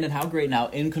grand and how great and how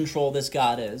in control this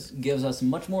God is gives us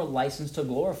much more license to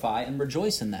glorify and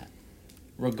rejoice in that,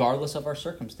 regardless of our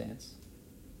circumstance.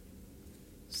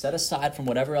 Set aside from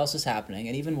whatever else is happening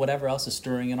and even whatever else is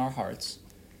stirring in our hearts.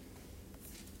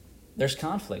 There's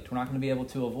conflict. We're not going to be able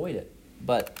to avoid it.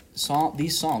 But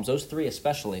these Psalms, those three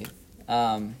especially,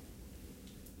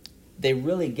 they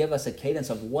really give us a cadence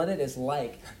of what it is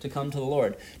like to come to the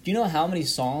Lord. Do you know how many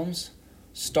Psalms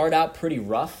start out pretty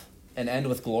rough and end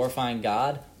with glorifying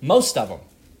God? Most of them.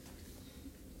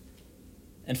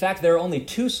 In fact, there are only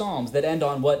 2 Psalms that end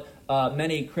on what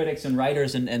many critics and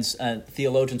writers and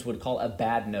theologians would call a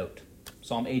bad note.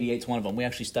 Psalm 88 is one of them. We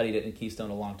actually studied it in Keystone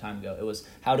a long time ago. It was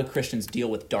How Do Christians Deal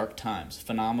with Dark Times?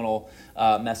 Phenomenal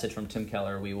message from Tim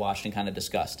Keller we watched and kind of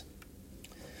discussed.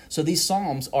 So these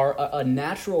Psalms are a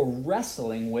natural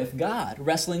wrestling with God,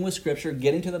 wrestling with Scripture,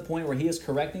 getting to the point where he is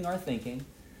correcting our thinking.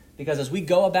 Because as we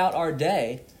go about our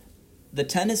day, the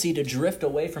tendency to drift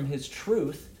away from his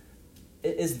truth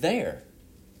is there.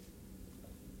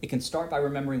 It can start by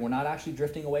remembering we're not actually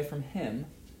drifting away from him.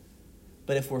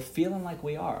 But if we're feeling like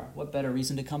we are, what better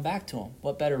reason to come back to him?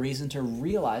 What better reason to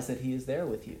realize that he is there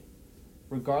with you,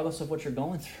 regardless of what you're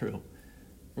going through,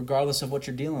 regardless of what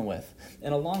you're dealing with.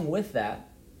 And along with that,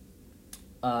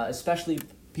 especially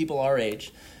people our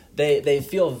age, they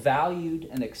feel valued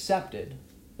and accepted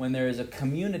when there is a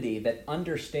community that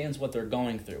understands what they're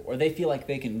going through, or they feel like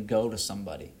they can go to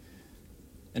somebody.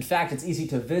 In fact, it's easy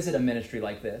to visit a ministry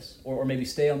like this, or maybe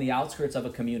stay on the outskirts of a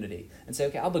community and say,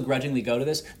 okay, I'll begrudgingly go to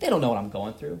this. They don't know what I'm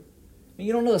going through. I mean,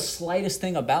 you don't know the slightest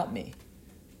thing about me.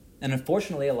 And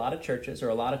unfortunately, a lot of churches or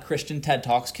a lot of Christian TED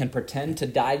Talks can pretend to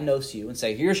diagnose you and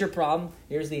say, here's your problem,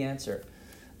 here's the answer.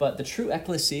 But the true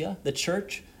ecclesia, the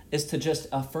church, is to just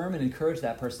affirm and encourage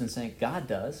that person saying, God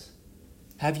does.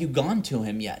 Have you gone to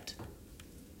him yet?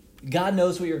 God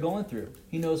knows what you're going through.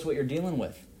 He knows what you're dealing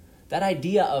with. That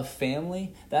idea of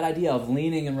family, that idea of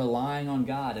leaning and relying on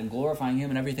God and glorifying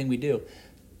him in everything we do,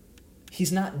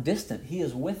 he's not distant. He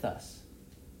is with us.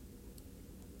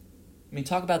 I mean,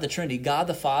 talk about the Trinity. God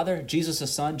the Father, Jesus the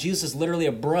Son. Jesus is literally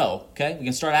a bro, okay? We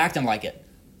can start acting like it.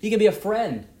 He can be a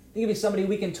friend. He can be somebody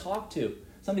we can talk to,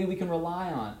 somebody we can rely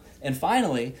on. And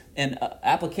finally, and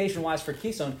application-wise for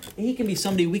Keystone, he can be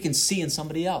somebody we can see in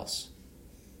somebody else.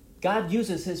 God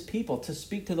uses his people to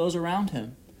speak to those around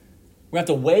him. We have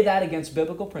to weigh that against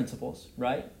biblical principles,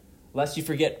 right? Lest you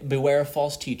forget, beware of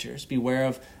false teachers,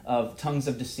 beware of tongues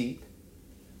of deceit.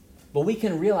 But we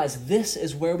can realize this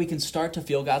is where we can start to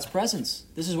feel God's presence.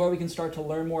 This is where we can start to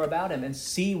learn more about him and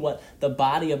see what the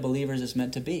body of believers is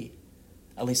meant to be.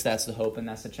 At least that's the hope and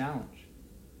that's the challenge.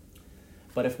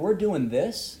 But if we're doing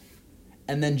this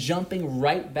and then jumping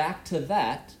right back to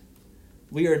that,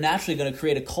 we are naturally going to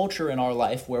create a culture in our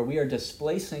life where we are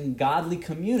displacing godly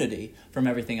community from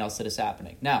everything else that is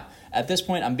happening. Now, at this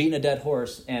point, I'm beating a dead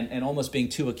horse and almost being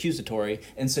too accusatory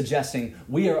and suggesting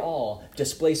we are all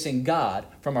displacing God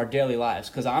from our daily lives.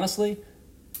 Because honestly,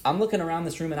 I'm looking around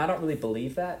this room and I don't really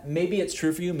believe that. Maybe it's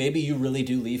true for you. Maybe you really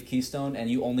do leave Keystone and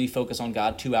you only focus on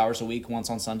God 2 hours a week, once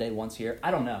on Sunday, once here.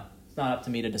 I don't know. It's not up to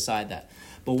me to decide that.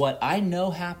 But what I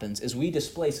know happens is we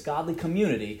displace godly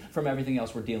community from everything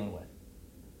else we're dealing with.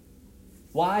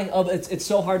 Why? Oh, it's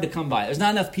so hard to come by. There's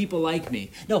not enough people like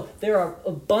me. No, there are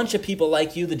a bunch of people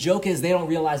like you. The joke is they don't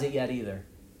realize it yet either.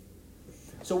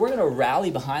 So we're going to rally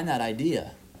behind that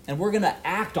idea, and we're going to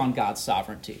act on God's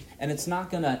sovereignty. And it's not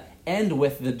going to end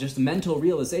with the just mental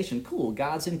realization, cool,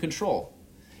 God's in control.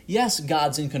 Yes,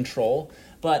 God's in control,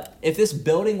 but if this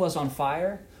building was on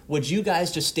fire, would you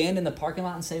guys just stand in the parking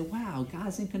lot and say, wow,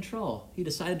 God's in control? He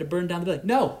decided to burn down the building.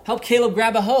 No, help Caleb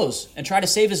grab a hose and try to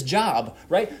save his job,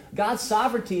 right? God's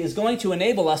sovereignty is going to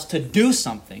enable us to do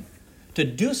something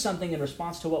in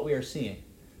response to what we are seeing.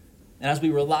 And as we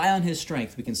rely on his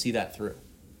strength, we can see that through.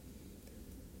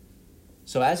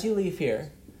 So as you leave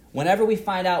here, whenever we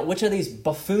find out which of these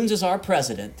buffoons is our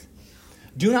president,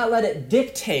 do not let it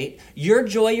dictate your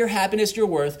joy, your happiness, your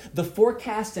worth, the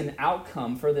forecast and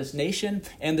outcome for this nation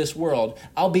and this world.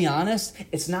 I'll be honest,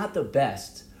 it's not the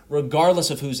best, regardless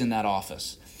of who's in that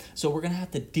office. So we're going to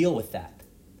have to deal with that.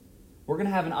 we're going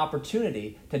to have an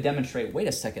opportunity to demonstrate, wait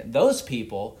a second, those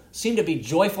people seem to be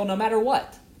joyful no matter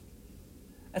what.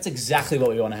 That's exactly what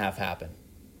we want to have happen.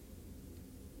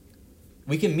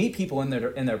 We can meet people in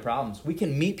their problems. We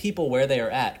can meet people where they are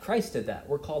at. Christ did that.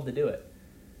 We're called to do it.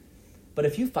 But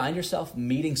if you find yourself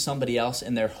meeting somebody else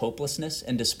in their hopelessness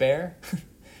and despair,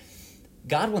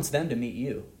 God wants them to meet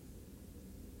you,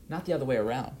 not the other way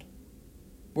around.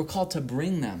 We're called to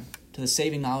bring them to the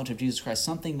saving knowledge of Jesus Christ,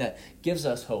 something that gives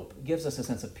us hope, gives us a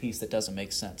sense of peace that doesn't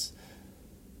make sense.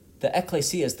 The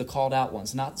ecclesia is the called out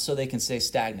ones, not so they can stay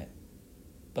stagnant,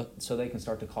 but so they can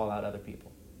start to call out other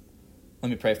people. Let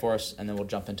me pray for us, and then we'll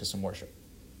jump into some worship.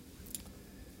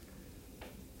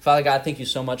 Father God, thank you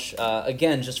so much,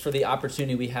 again, just for the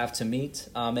opportunity we have to meet,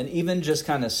 and even just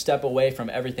kind of step away from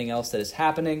everything else that is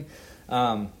happening.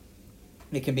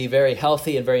 It can be very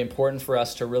healthy and very important for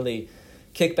us to really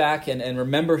kick back and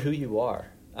remember who you are.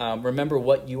 Remember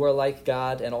what you are like,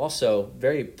 God, and also,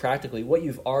 very practically, what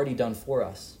you've already done for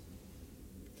us.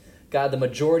 God, the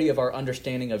majority of our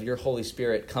understanding of your Holy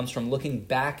Spirit comes from looking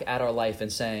back at our life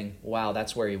and saying, wow,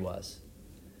 that's where he was,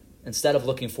 instead of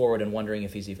looking forward and wondering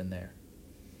if he's even there.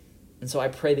 And so I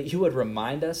pray that you would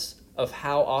remind us of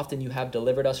how often you have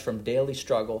delivered us from daily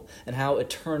struggle and how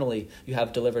eternally you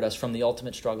have delivered us from the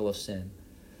ultimate struggle of sin.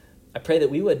 I pray that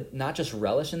we would not just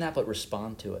relish in that, but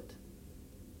respond to it.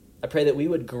 I pray that we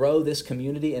would grow this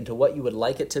community into what you would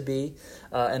like it to be,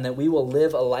 and that we will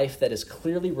live a life that is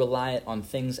clearly reliant on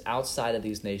things outside of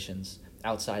these nations,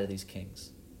 outside of these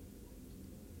kings.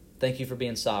 Thank you for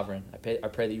being sovereign. I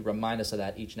pray that you remind us of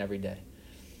that each and every day.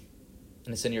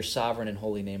 And it's in your sovereign and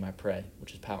holy name I pray,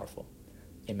 which is powerful.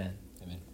 Amen.